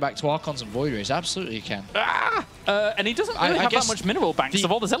needs to get back to Archons and Void Rays. Absolutely he can. Ah! And he doesn't really have that much mineral banks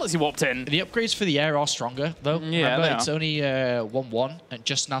of all the Zealots he warped in. The upgrades for the air are stronger, though. Yeah, remember, it's only 1-1 and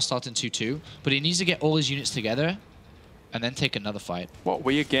just now starting 2-2. But he needs to get all his units together and then take another fight. What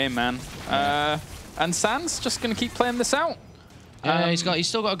weird game, man. Yeah. And San's just going to keep playing this out. Yeah, he's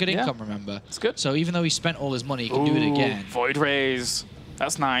still got a good income, remember. It's good. So even though he spent all his money, he can do it again. Void Rays.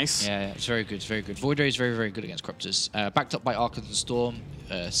 That's nice. Yeah, it's very good. It's very good. Void Ray is very, very good against Corruptors. Backed up by Archons and Storm.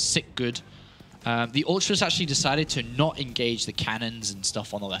 Sick good. The Ultras actually decided to not engage the cannons and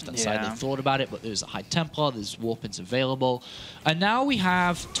stuff on the left-hand side. They thought about it, but there's a High Templar, there's Warpins available. And now we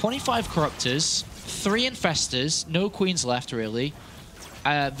have 25 Corruptors, 3 Infestors, no Queens left, really,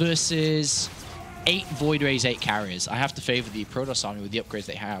 versus 8 Void Rays, 8 carriers. I have to favor the Protoss army with the upgrades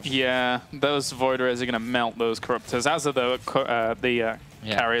they have. Yeah, those Void Rays are going to melt those Corruptors, as are the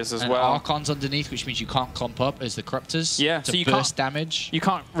carriers as well. Archons underneath, which means you can't clump up as the Corruptors. Yeah, so you burst damage. You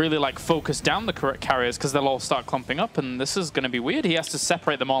can't really like focus down the carriers because they'll all start clumping up, and this is going to be weird. He has to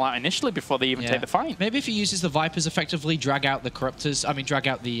separate them all out initially before they even take the fight. Maybe if he uses the Vipers effectively, drag out the Corruptors, drag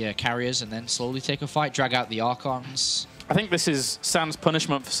out the carriers and then slowly take a fight, drag out the Archons. I think this is Sam's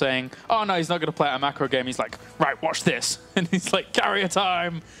punishment for saying, oh no, he's not going to play a macro game. He's like, right, watch this. And he's like, carrier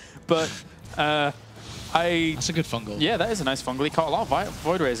time. But that's a good fungal. Yeah, that is a nice fungal. He caught a lot of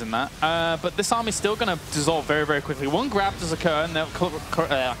Void Rays in that. But this army's still going to dissolve very, very quickly. One grab does occur, and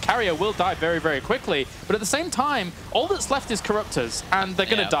the carrier will die very, very quickly. But at the same time, all that's left is Corruptors, and they're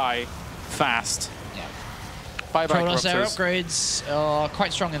going to die fast. Yeah. Bye-bye, Protoss Corruptors. air upgrades are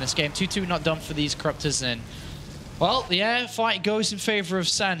quite strong in this game. 2-2 not done for these Corruptors, and well, the air fight goes in favor of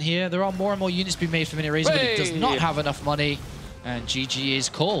San here. There are more and more units being made for Miniraser, but it does not have enough money, and GG is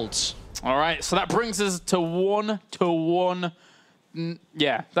called. All right, so that brings us to 1-1.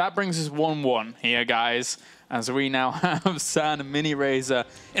 Yeah, that brings us 1-1 here, guys, as we now have San and Miniraser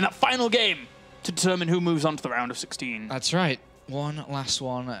in that final game to determine who moves on to the round of 16. That's right. One last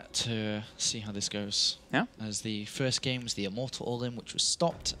one to see how this goes. Yeah. As the first game was the Immortal All-In, which was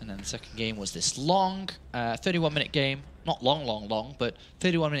stopped, and then the second game was this long 31-minute game. Not long, but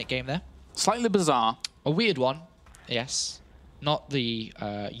 31-minute game there. Slightly bizarre. A weird one, yes. Not the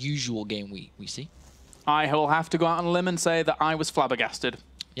usual game we see. I will have to go out on a limb and say that I was flabbergasted.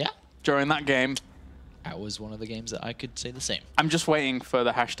 Yeah. During that game. That was one of the games that I could say the same. I'm just waiting for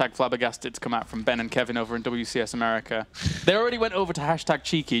the hashtag flabbergasted to come out from Ben and Kevin over in WCS America. They already went over to hashtag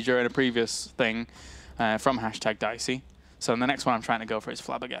cheeky during a previous thing from hashtag dicey. So the next one I'm trying to go for is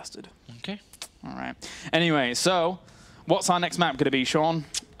flabbergasted. Okay. All right. Anyway, so what's our next map going to be, Sean?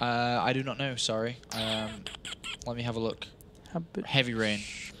 I do not know, sorry. Let me have a look. Heavy rain.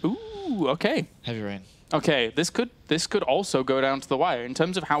 Ooh, okay. Heavy rain. Okay, this could also go down to the wire in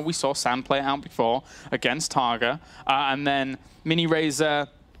terms of how we saw San play out before against Targa, and then Miniraser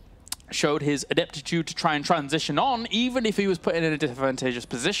showed his adeptitude to try and transition on, even if he was put in a disadvantageous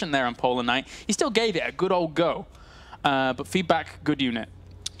position there on Polar Knight. He still gave it a good old go. But feedback, good unit.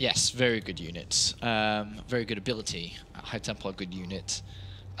 Yes, very good unit. Very good ability. High Templar, good unit.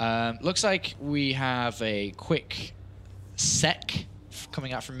 Looks like we have a quick sec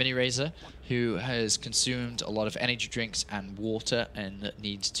coming out from Miniraser, who has consumed a lot of energy drinks and water and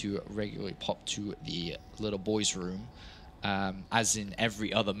needs to regularly pop to the little boys' room, as in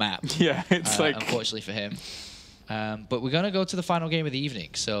every other map. Yeah, it's like... Unfortunately for him. But we're going to go to the final game of the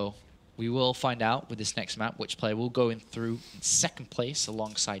evening, so we will find out with this next map which player will go in through in second place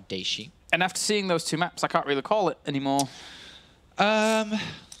alongside Daishi. And after seeing those two maps, I can't really call it anymore.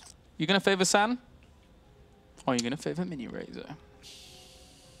 You going to favor San? Or are you going to favor Miniraser?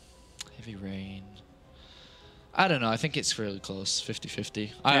 Heavy rain. I don't know. I think it's really close. 50-50.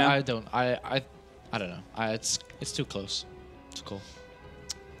 Yeah. I don't know. It's too close. It's cool.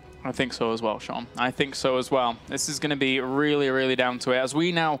 I think so as well, Sean. I think so as well. This is going to be really, really down to it. As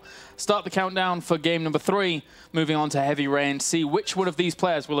we now start the countdown for game number 3, moving on to Heavy Rain, see which one of these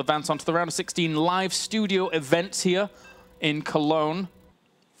players will advance onto the round of 16 live studio events here in Cologne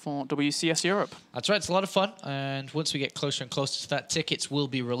for WCS Europe. That's right. It's a lot of fun. And once we get closer and closer to that, tickets will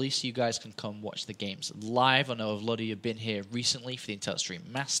be released. You guys can come watch the games live. I know a lot of you have been here recently for the IntelliStream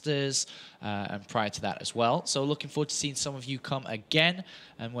Masters and prior to that as well. So looking forward to seeing some of you come again.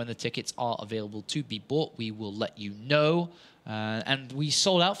 And when the tickets are available to be bought, we will let you know. And we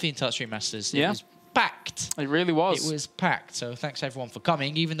sold out for the IntelliStream Masters. Yeah. It was packed. It really was. It was packed. So thanks everyone for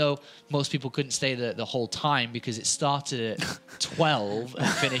coming, even though most people couldn't stay the whole time because it started at 12 and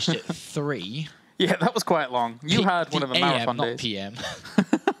finished at 3. Yeah, that was quite long. You had one of the marathon not days. PM.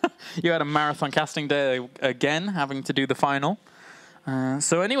 You had a marathon casting day again, having to do the final.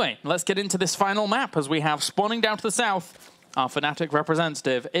 So anyway, let's get into this final map as we have spawning down to the south our Fnatic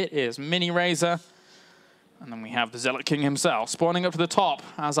representative. It is Miniraser. And then we have the Zealot King himself. Spawning up to the top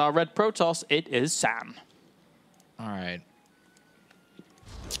as our red Protoss, it is San. All right.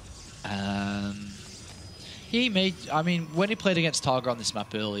 He made... I mean, when he played against Targa on this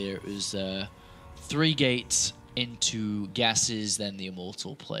map earlier, it was 3 gates into gases, then the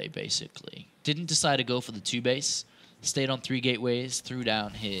Immortal play, basically. Didn't decide to go for the 2 base. Stayed on 3 gateways, threw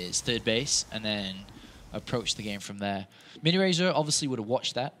down his 3rd base, and then approached the game from there. Miniraser obviously would have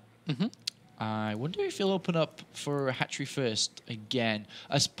watched that. Mm-hmm. I wonder if he'll open up for a hatchery first again.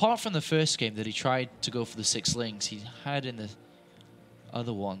 Apart from the first game that he tried to go for the 6 lings, he had in the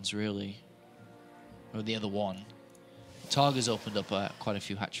other ones, really. Or the other one. Targa's opened up quite a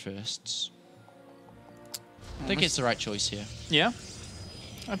few hatch firsts. I think it's the right choice here. Yeah?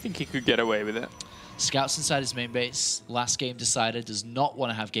 I think he could get away with it. Scouts inside his main base. Last game decided does not want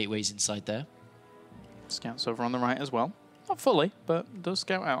to have gateways inside there. Scouts over on the right as well. Not fully, but does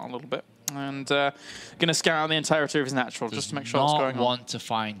scout out a little bit. And going to scout out the entirety of his natural just to make sure what's going on. Does not want to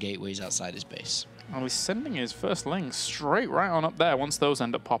find gateways outside his base. Well, he's sending his first ling straight right on up there once those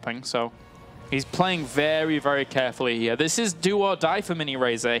end up popping. So he's playing very, very carefully here. This is do or die for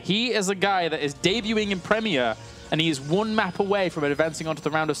Miniraser. He is a guy that is debuting in Premier, and he is 1 map away from advancing onto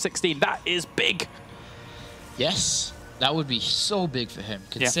the round of 16. That is big. Yes, that would be so big for him,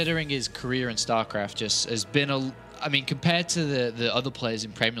 considering his career in StarCraft just has been a... I mean, compared to the other players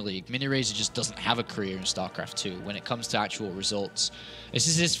in Premier League, Miniraser just doesn't have a career in StarCraft 2 when it comes to actual results. This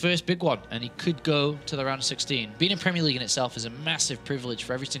is his first big one, and he could go to the round of 16. Being in Premier League in itself is a massive privilege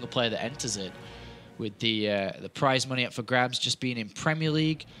for every single player that enters it. With the prize money up for grabs, just being in Premier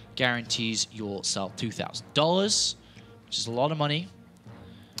League guarantees yourself $2,000, which is a lot of money.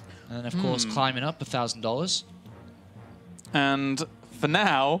 And, of course, climbing up $1,000. And for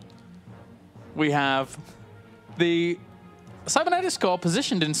now, we have the Cybernetics score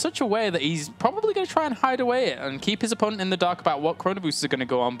positioned in such a way that he's probably going to try and hide away it and keep his opponent in the dark about what Chrono Boosters are going to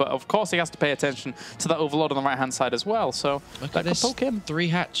go on. But, of course, he has to pay attention to that Overlord on the right-hand side as well. So look that at could poke him. 3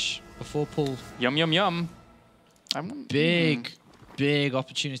 hatch before pull. Yum, yum, yum. Big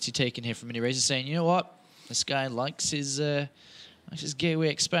opportunity taken here from Miniraser, saying, you know what? This guy likes his gateway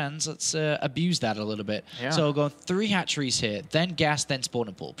expands. Let's abuse that a little bit. Yeah. So going 3 hatcheries here, then gas, then spawn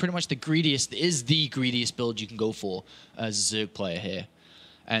and pull. Pretty much the greediest build you can go for as a Zerg player here.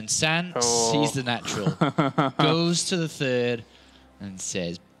 And San sees the natural, goes to the 3rd, and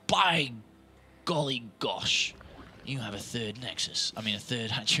says, by golly gosh, you have a 3rd Nexus. I mean, a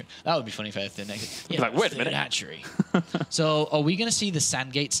 3rd hatchery. That would be funny if I had a 3rd Nexus. Yeah, like, wait a minute. Hatchery. So are we going to see the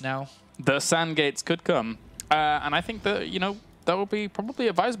Sand Gates now? The Sand Gates could come. And I think that, you know, that will be probably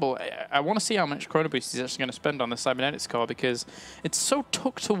advisable. I want to see how much Chrono Boost he's actually going to spend on the cybernetics core, because it's so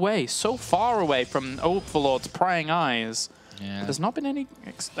tucked away, so far away from Overlord's prying eyes. Yeah. There's not been any...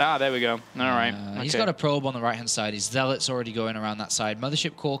 there we go. All right. Okay. He's got a probe on the right-hand side. His Zealot's already going around that side.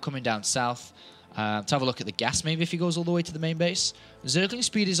 Mothership core coming down south. To have a look at the gas, maybe, if he goes all the way to the main base. Zergling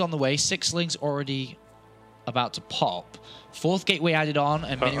speed is on the way. 6 Lings already about to pop. 4th gateway added on,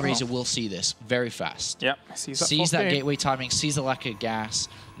 and Miniraser will see this very fast. Yep. Sees that gateway timing, sees the lack of gas,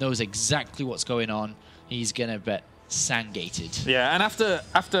 knows exactly what's going on. He's going to bet Sand-gated. Yeah, and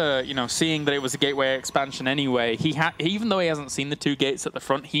after you know, seeing that it was a gateway expansion anyway, even though he hasn't seen the 2 gates at the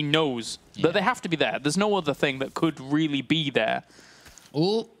front, he knows that they have to be there. There's no other thing that could really be there.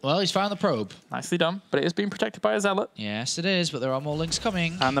 Oh, well, he's found the probe. Nicely done, but it is being protected by a Zealot. Yes, it is, but there are more Lings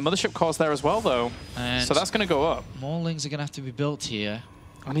coming. And the Mothership core's there as well, though. And so that's going to go up. More Lings are going to have to be built here.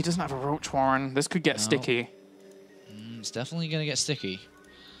 And he doesn't have a Roach Warren. This could get sticky. It's definitely going to get sticky.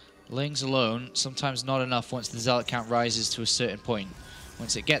 Lings alone, sometimes not enough once the Zealot count rises to a certain point.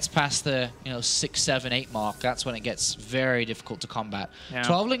 Once it gets past the 6, 7, 8 mark, that's when it gets very difficult to combat. Yeah.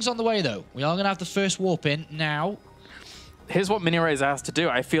 12 Lings on the way, though. We are going to have the first warp in now. Here's what Miniraser has to do.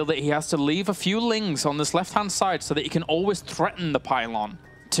 I feel that he has to leave a few Lings on this left-hand side so that he can always threaten the pylon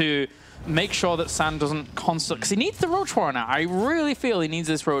to make sure that Sand doesn't constantly... Because he needs the Roach Warren out. I really feel he needs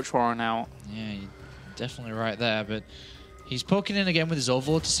this Roach Warren out. Yeah, you're definitely right there, but... He's poking in again with his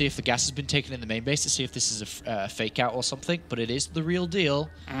Overlord to see if the gas has been taken in the main base, to see if this is a fake out or something, but it is the real deal.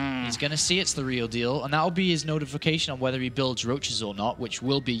 He's going to see it's the real deal, and that'll be his notification on whether he builds roaches or not, which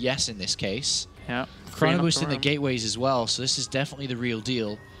will be yes in this case. Yeah. Chrono Boost in the gateways as well, so this is definitely the real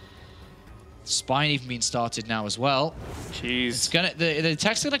deal. Spine even being started now as well. Jeez. The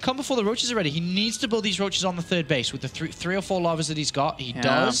attack's going to come before the roaches are ready. He needs to build these roaches on the 3rd base with the 3 or 4 lavas that he's got. He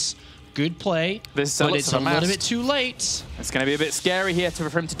does. Good play, but it's a little bit too late. It's going to be a bit scary here for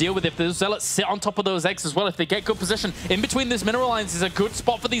him to deal with. If the Zealots sit on top of those eggs as well, if they get good position, in between these mineral lines is a good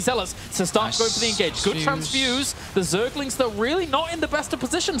spot for these Zealots to start going for the engage. Good transfuse. The Zerglings, they're really not in the best of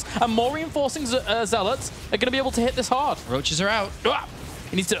positions, and more reinforcing Zealots are going to be able to hit this hard. Roaches are out.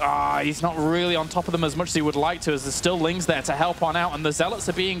 He needs to... he's not really on top of them as much as he would like to, as there's still Lings there to help on out, and the Zealots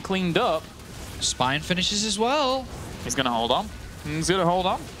are being cleaned up. Spine finishes as well. He's going to hold on. He's going to hold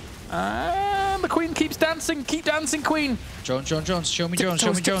on. The Queen keeps dancing. Keep dancing, Queen. Drones. Show me drones. Show me drones.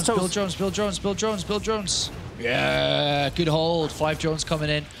 Build drones. Build drones. Build drones. Build drones. Yeah, good hold. 5 drones coming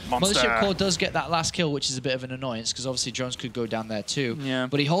in. Mothership core does get that last kill, which is a bit of an annoyance, because obviously drones could go down there too. Yeah.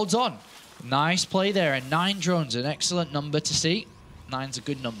 But he holds on. Nice play there. And 9 drones, an excellent number to see. 9's a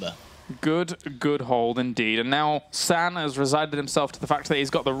good number. Good hold indeed. And now San has resigned himself to the fact that he's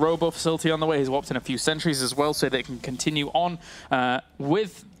got the Robo facility on the way. He's warped in a few sentries as well so they can continue on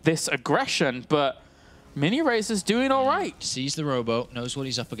with this aggression. But Miniraser's doing all right. Sees the Robo, knows what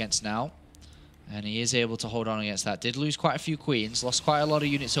he's up against now. And he is able to hold on against that. Did lose quite a few queens, lost quite a lot of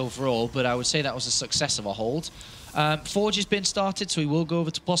units overall, but I would say that was a success of a hold. Forge has been started, so he will go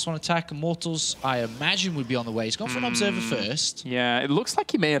over to +1 attack. Immortals, I imagine, would be on the way. He's gone for an Observer first. Yeah, it looks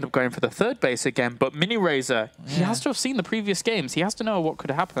like he may end up going for the 3rd base again, but Miniraser, he has to have seen the previous games. He has to know what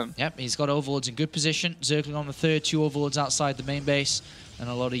could happen. Yep, he's got Overlords in good position. Zergling on the 3rd, 2 Overlords outside the main base, and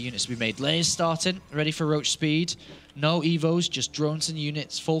a lot of units to be made. Layers starting, ready for Roach speed. No Evos, just drones and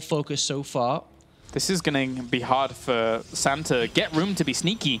units, full focus so far. This is going to be hard for Sam to get room to be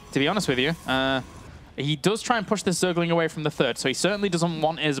sneaky, to be honest with you. He does try and push this Zergling away from the 3rd, so he certainly doesn't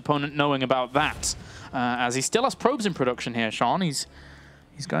want his opponent knowing about that. As he still has probes in production here, Sean. He's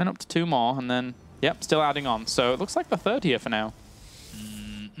going up to 2 more, and then, yep, still adding on. So it looks like the 3rd here for now.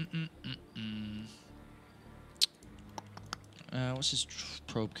 What's his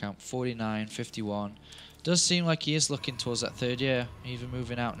probe count? 49, 51. Does seem like he is looking towards that 3rd, yeah. Even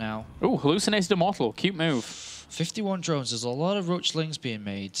moving out now. Ooh, Hallucinated Immortal. Cute move. 51 drones. There's a lot of Roachlings being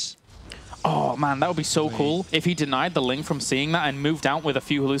made. Oh, man, that would be so cool if he denied the Ling from seeing that and moved out with a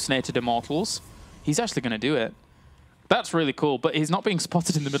few Hallucinated Immortals. He's actually going to do it. That's really cool, but he's not being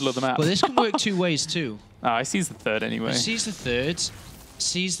spotted in the middle of the map. But this can work 2 ways, too. He sees the 3rd anyway. He sees the 3rd,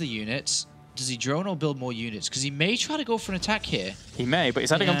 sees the units. Does he drone or build more units? Because he may try to go for an attack here. He may, but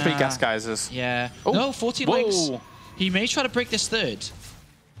he's adding on 3 gas geysers. Yeah. Oh. No, 14 Lings. He may try to break this 3rd.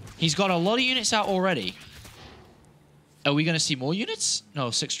 He's got a lot of units out already. Are we going to see more units?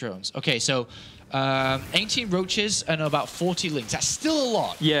 No, 6 drones. Okay, so 18 roaches and about 40 Lings. That's still a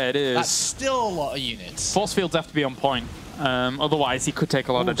lot. Yeah, it is. That's still a lot of units. Force fields have to be on point. Otherwise, he could take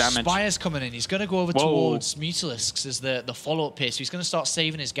a lot of damage. Spire's coming in. He's going to go over towards Mutalisks as the follow-up pace. So he's going to start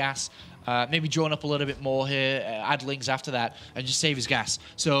saving his gas. Maybe drawing up a little bit more here. Add Lings after that and just save his gas.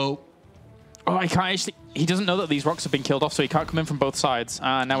 So... Oh, I can't actually... he doesn't know that these rocks have been killed off, so he can't come in from both sides.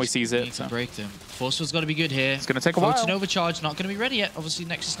 Now he sees it. Needs to break them. Force field's got to be good here. It's going to take a while. Photon overcharge, not going to be ready yet. Obviously,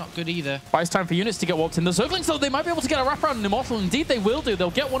 Nexus not good either. Buys time for units to get warped in. The Zerglings, though, they might be able to get a wraparound and Immortal. Indeed, they will do.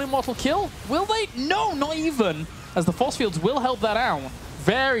 They'll get one Immortal kill. Will they? No, not even. As the Force Fields will help that out.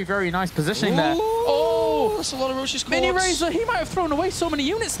 Very, very nice positioning there. Oh, that's a lot of Rosh's Quartz. Miniraser, he might have thrown away so many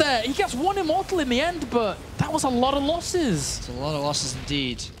units there. He gets one Immortal in the end, but that was a lot of losses. It's a lot of losses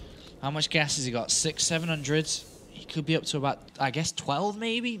indeed. How much gas has he got? 700. He could be up to about, I guess, 12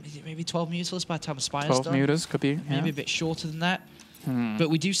 maybe? Maybe 12 Mutalisks by the time Spire's done. 12 Mutas could be, yeah. Maybe a bit shorter than that. But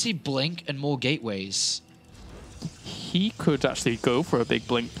we do see Blink and more gateways. He could actually go for a big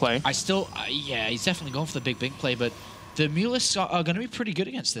Blink play. Yeah, he's definitely going for the big Blink play, but the Mutalisks are going to be pretty good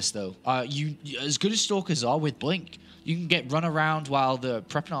against this, though. As good as Stalkers are with Blink, you can get run around while the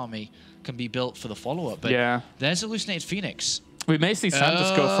Prepping Army can be built for the follow-up. But yeah. There's Hallucinated Phoenix. We may see Sam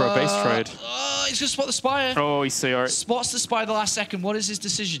just go for a base trade. He's going to spot the Spire. Oh, he's see, all right. Spots the Spire the last second. What is his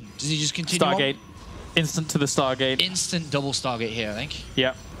decision? Does he just continue Stargate. on? Instant to the Stargate. Instant double Stargate here, I think.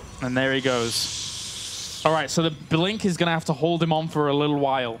 Yep. And there he goes. All right, so the Blink is going to have to hold him on for a little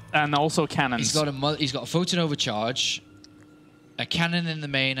while. And also cannons. He's got a Photon Overcharge, a cannon in the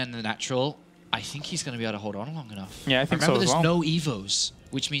main and the natural. I think he's going to be able to hold on long enough. Yeah, I think so as well. Remember, there's no Evos,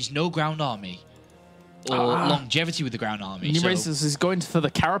 which means no ground army. Or longevity with the ground army. Miniraser is going for the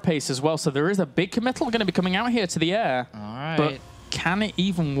Carapace as well, so there is a big committal going to be coming out here to the air. All right. But can it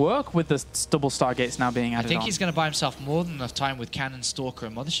even work with the double Stargates now being added on? I think he's going to buy himself more than enough time with Cannon, Stalker,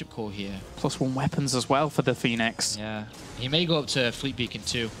 and Mothership Core here. +1 weapons as well for the Phoenix. Yeah. He may go up to Fleet Beacon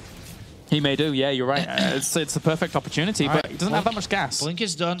too. He may do, yeah, you're right. It's the perfect opportunity, but he doesn't have that much gas. Blink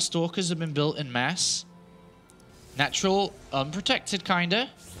is done. Stalkers have been built in mass. Natural, unprotected, kinda.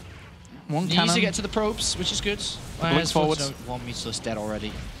 One He cannon. needs to get to the probes, which is good. Blink forwards. One Mutalisk dead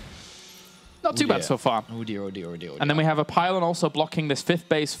already. Not too bad so far. Oh dear, oh dear, oh dear. And then we have a pylon also blocking this 5th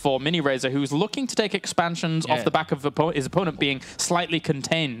base for Miniraser, who's looking to take expansions off the back of his opponent being slightly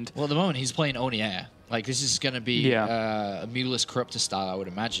contained. Well, at the moment, he's playing Oni Air. Like, this is going to be a Mutalisk Corruptor style, I would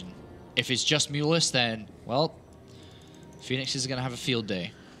imagine. If it's just Mutalisk, then, well, Phoenix is going to have a field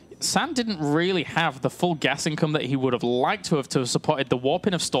day. San didn't really have the full gas income that he would have liked to have supported the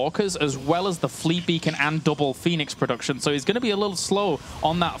warping of Stalkers as well as the Fleet Beacon and double Phoenix production. So he's going to be a little slow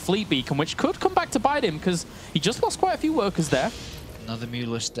on that Fleet Beacon, which could come back to bite him because he just lost quite a few workers there. Another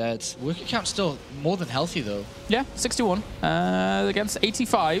Mutalisk dead. Worker count still more than healthy, though. Yeah, 61 against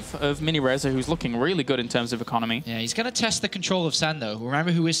 85 of Miniraser, who's looking really good in terms of economy. Yeah, he's going to test the control of San, though.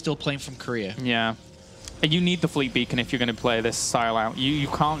 Remember who is still playing from Korea. Yeah. You need the Fleet Beacon if you're going to play this style out. You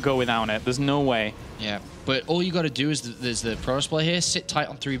can't go without it. There's no way. Yeah, but all you got to do is there's the Protoss play here. Sit tight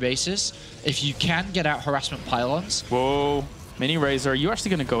on 3 bases. If you can get out harassment pylons. Whoa. Miniraser, are you actually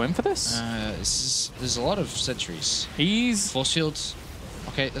going to go in for this? There's a lot of sentries. He's... Force fields.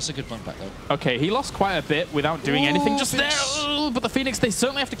 Okay, that's a good one back, though. Okay, he lost quite a bit without doing anything just there. But the Phoenix, they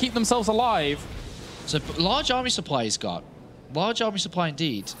certainly have to keep themselves alive. So large army supply he's got. Large army supply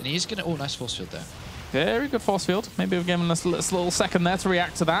indeed. And he is going to... Oh, nice force field there. Very good force field. Maybe we'll give him this little second there to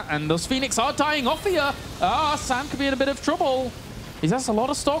react to that. And those Phoenix are dying off here. Sam could be in a bit of trouble. He has a lot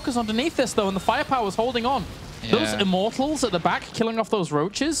of Stalkers underneath this, though, and the firepower's holding on. Yeah. Those Immortals at the back, killing off those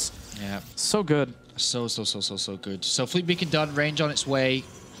Roaches. Yeah. So good. So good. So Fleet Beacon done, range on its way.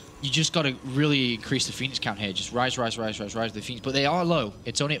 You just got to really increase the Phoenix count here. Just rise the Phoenix. But they are low.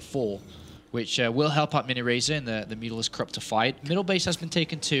 It's only at 4. Which will help out Miniraser in the Mutalisk Corruptor fight. Middle base has been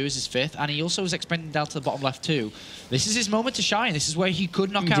taken too as his 5th, and he also is expanding down to the bottom left too. This is his moment to shine. This is where he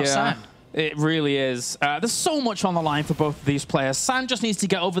could knock out San. It really is. There's so much on the line for both of these players. San just needs to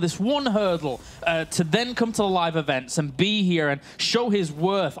get over this one hurdle to then come to the live events and be here and show his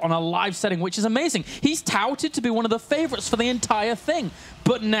worth on a live setting, which is amazing. He's touted to be one of the favorites for the entire thing.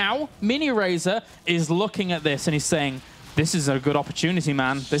 But now, Miniraser is looking at this and he's saying, this is a good opportunity,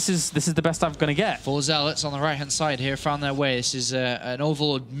 man. This is the best I'm going to get. 4 Zealots on the right-hand side here found their way. This is an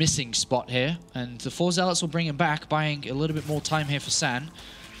overlord missing spot here. And the 4 Zealots will bring him back, buying a little bit more time here for San.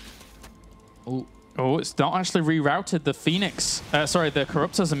 Oh, it's not actually rerouted the Phoenix. Sorry, the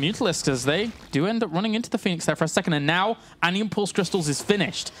Corruptors and Mutalisks, as they do end up running into the Phoenix there for a second. And now, Anion Pulse Crystals is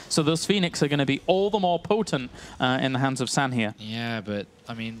finished. So those Phoenix are going to be all the more potent in the hands of San here. Yeah, but,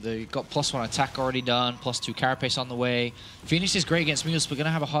 I mean, they got +1 attack already done, +2 Carapace on the way. Phoenix is great against Mutalisks, but going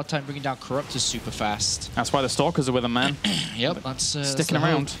to have a hard time bringing down Corruptors super fast. That's why the Stalkers are with them, man. Yep, that's sticking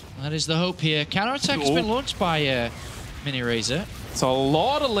around. That is the hope here. Counterattack has been launched by Miniraser. It's a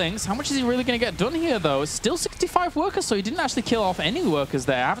lot of links. How much is he really going to get done here, though? It's still 65 workers, so he didn't actually kill off any workers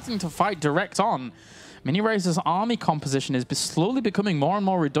there, having to fight direct on. Miniraser's army composition is slowly becoming more and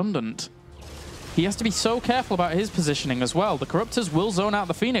more redundant. he has to be so careful about his positioning as well. The Corruptors will zone out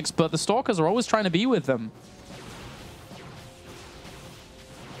the Phoenix, but the Stalkers are always trying to be with them.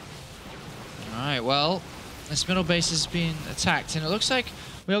 All right, well, this middle base is being attacked, and it looks like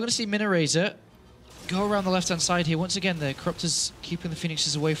we are going to see Miniraser go around the left-hand side here. Once again, the Corruptors keeping the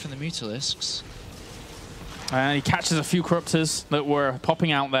Phoenixes away from the Mutalisks. And he catches a few Corruptors that were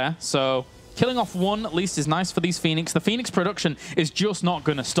popping out there, so killing off one at least is nice for these Phoenix. The Phoenix production is just not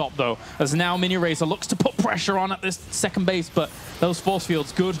going to stop, though, as now Miniraser looks to put pressure on at this second base, but those force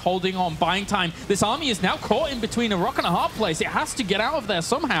fields good, holding on, buying time. This army is now caught in between a rock and a hard place. It has to get out of there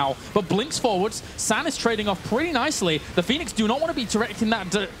somehow, but blinks forwards. San is trading off pretty nicely. The Phoenix do not want to be directing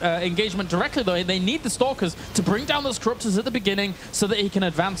that engagement directly, though. They need the Stalkers to bring down those Corruptors at the beginning so that he can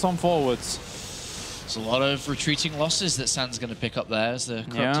advance on forwards. There's a lot of retreating losses that San's going to pick up there as the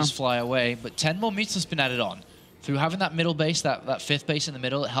Corruptors fly away. But 10 more meters has been added on. Through having that middle base, that fifth base in the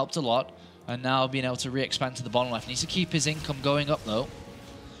middle, it helped a lot. And now being able to re-expand to the bottom left. Needs to keep his income going up, though,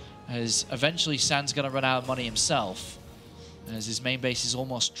 as eventually San's going to run out of money himself, as his main base is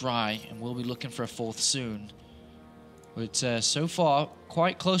almost dry and we'll be looking for a fourth soon. But so far,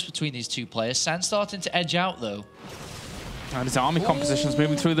 quite close between these two players. San's starting to edge out, though. And his army composition's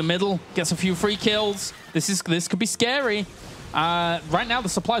moving through the middle, gets a few free kills. This could be scary. Right now, the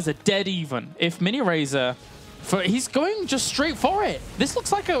supplies are dead even. If Miniraser, he's going just straight for it. This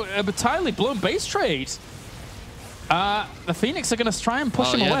looks like a entirely blown base trade. The Phoenix are going to try and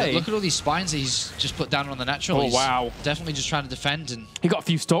push him away. Look at all these spines that he's just put down on the natural. Oh, wow. Definitely just trying to defend. And he got a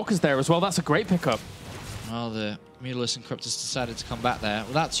few Stalkers there as well. That's a great pickup. Well, the Mutalisks and Corruptors decided to come back there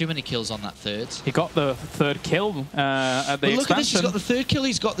without too many kills on that third. He got the third kill at the expansion. Look at this, he's got the third kill,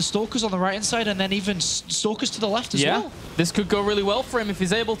 he's got the Stalkers on the right-hand side, and then even Stalkers to the left as well. This could go really well for him if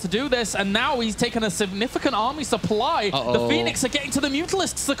he's able to do this, and now he's taken a significant army supply. The Phoenix are getting to the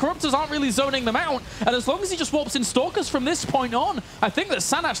Mutalisks, the Corruptors aren't really zoning them out, and as long as he just warps in Stalkers from this point on, I think that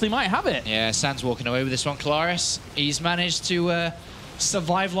San actually might have it. Yeah, San's walking away with this one. Kalaris, he's managed to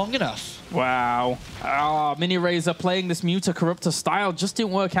survive long enough. Wow. Miniraser playing this Muta-Corruptor style just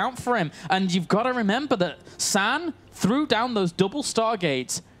didn't work out for him. And you've got to remember that San threw down those double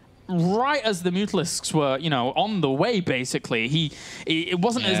Stargates right as the Mutalisks were, you know, on the way, basically. It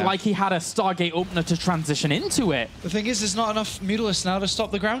wasn't as like he had a Stargate opener to transition into it. The thing is, there's not enough Mutalisks now to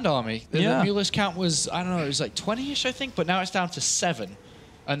stop the ground army. The Mutalisk count was, I don't know, it was like 20-ish, I think, but now it's down to 7.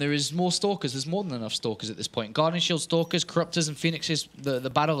 And there is more Stalkers. There's more than enough Stalkers at this point. Guardian Shield Stalkers, Corruptors, and Phoenixes, the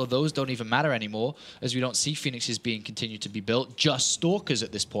battle of those don't even matter anymore, as we don't see Phoenixes being continued to be built, just Stalkers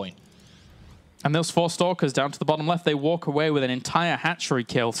at this point. And those 4 Stalkers down to the bottom left, they walk away with an entire hatchery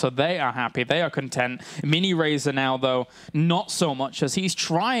kill, so they are happy, they are content. Miniraser now, though, not so much, as he's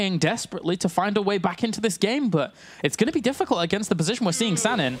trying desperately to find a way back into this game, but it's going to be difficult against the position we're seeing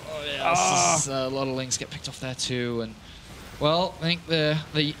San in. A lot of links get picked off there too, and well, I think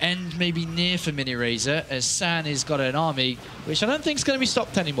the end may be near for Miniraser, as San has got an army, which I don't think is going to be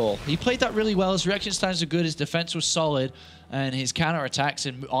stopped anymore. He played that really well. His reaction times were good. His defense was solid. And his counterattacks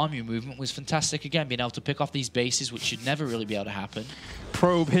and army movement was fantastic again, being able to pick off these bases, which should never really be able to happen.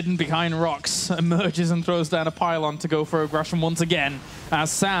 Probe hidden behind rocks emerges and throws down a pylon to go for aggression once again,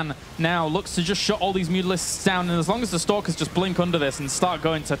 as San now looks to just shut all these Mutalisks down, and as long as the Stalkers just blink under this and start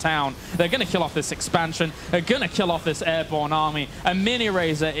going to town, they're going to kill off this expansion, they're going to kill off this airborne army, and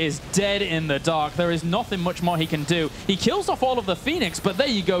Miniraser is dead in the dark. There is nothing much more he can do. He kills off all of the Phoenix, but there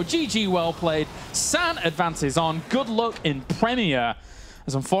you go, GG, well played. San advances on. Good luck in Premier,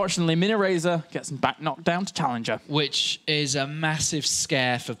 as unfortunately Miniraser gets back knocked down to Challenger. Which is a massive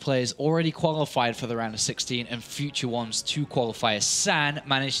scare for players already qualified for the round of 16 and future ones to qualify, as San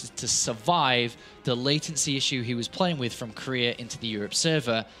managed to survive the latency issue he was playing with from Korea into the Europe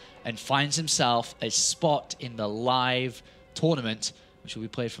server and finds himself a spot in the live tournament, which will be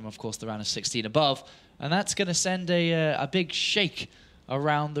played from, of course, the round of 16 above. And that's going to send a big shake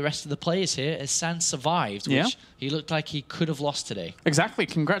around the rest of the players here, as San survived, which he looked like he could have lost today. Exactly.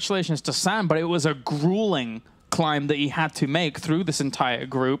 Congratulations to San, but it was a grueling climb that he had to make through this entire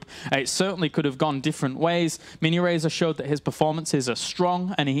group. It certainly could have gone different ways. Miniraser showed that his performances are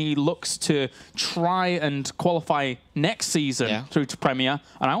strong, and he looks to try and qualify next season through to Premier,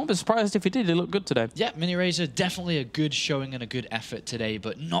 and I won't be surprised if he did. He looked good today. Yeah, Miniraser, definitely a good showing and a good effort today,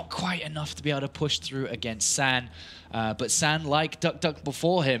 but not quite enough to be able to push through against San. But San, like Duck Duck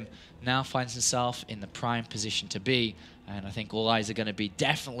before him, now finds himself in the prime position to be. And I think all eyes are going to be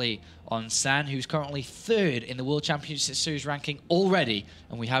definitely on San, who's currently 3rd in the World Championship Series ranking already.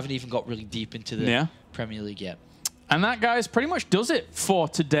 And we haven't even got really deep into the Premier League yet. And that, guys, pretty much does it for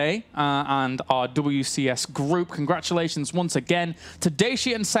today and our WCS group. Congratulations once again to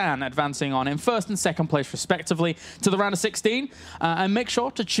Daishi and San advancing on in first and second place, respectively, to the round of 16. And make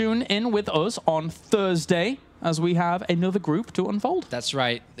sure to tune in with us on Thursday as we have another group to unfold. That's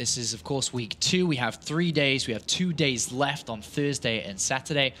right. This is, of course, week 2. We have 3 days. We have 2 days left on Thursday and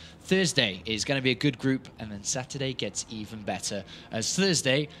Saturday. Thursday is going to be a good group, and then Saturday gets even better. As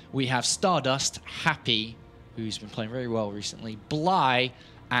Thursday, we have Stardust, Happy, who's been playing very well recently, Bly,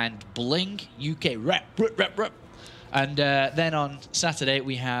 and Bling, UK rep. And then on Saturday,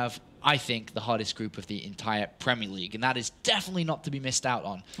 we have, I think, the hardest group of the entire Premier League, and that is definitely not to be missed out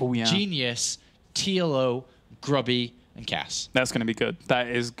on. Oh, yeah. Genius, TLO, Grubby, and Cass. That's going to be good. That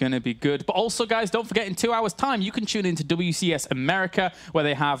is going to be good. But also, guys, don't forget, in 2 hours' time, you can tune into WCS America, where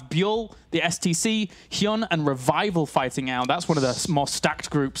they have Buell, the STC, Hyun, and Revival fighting out. That's one of the more stacked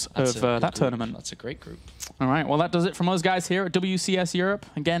groups of that tournament. That's a great group. All right, well, that does it from us, guys, here at WCS Europe.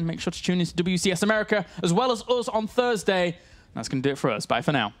 Again, make sure to tune into WCS America, as well as us on Thursday. That's going to do it for us. Bye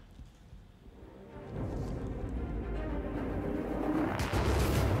for now.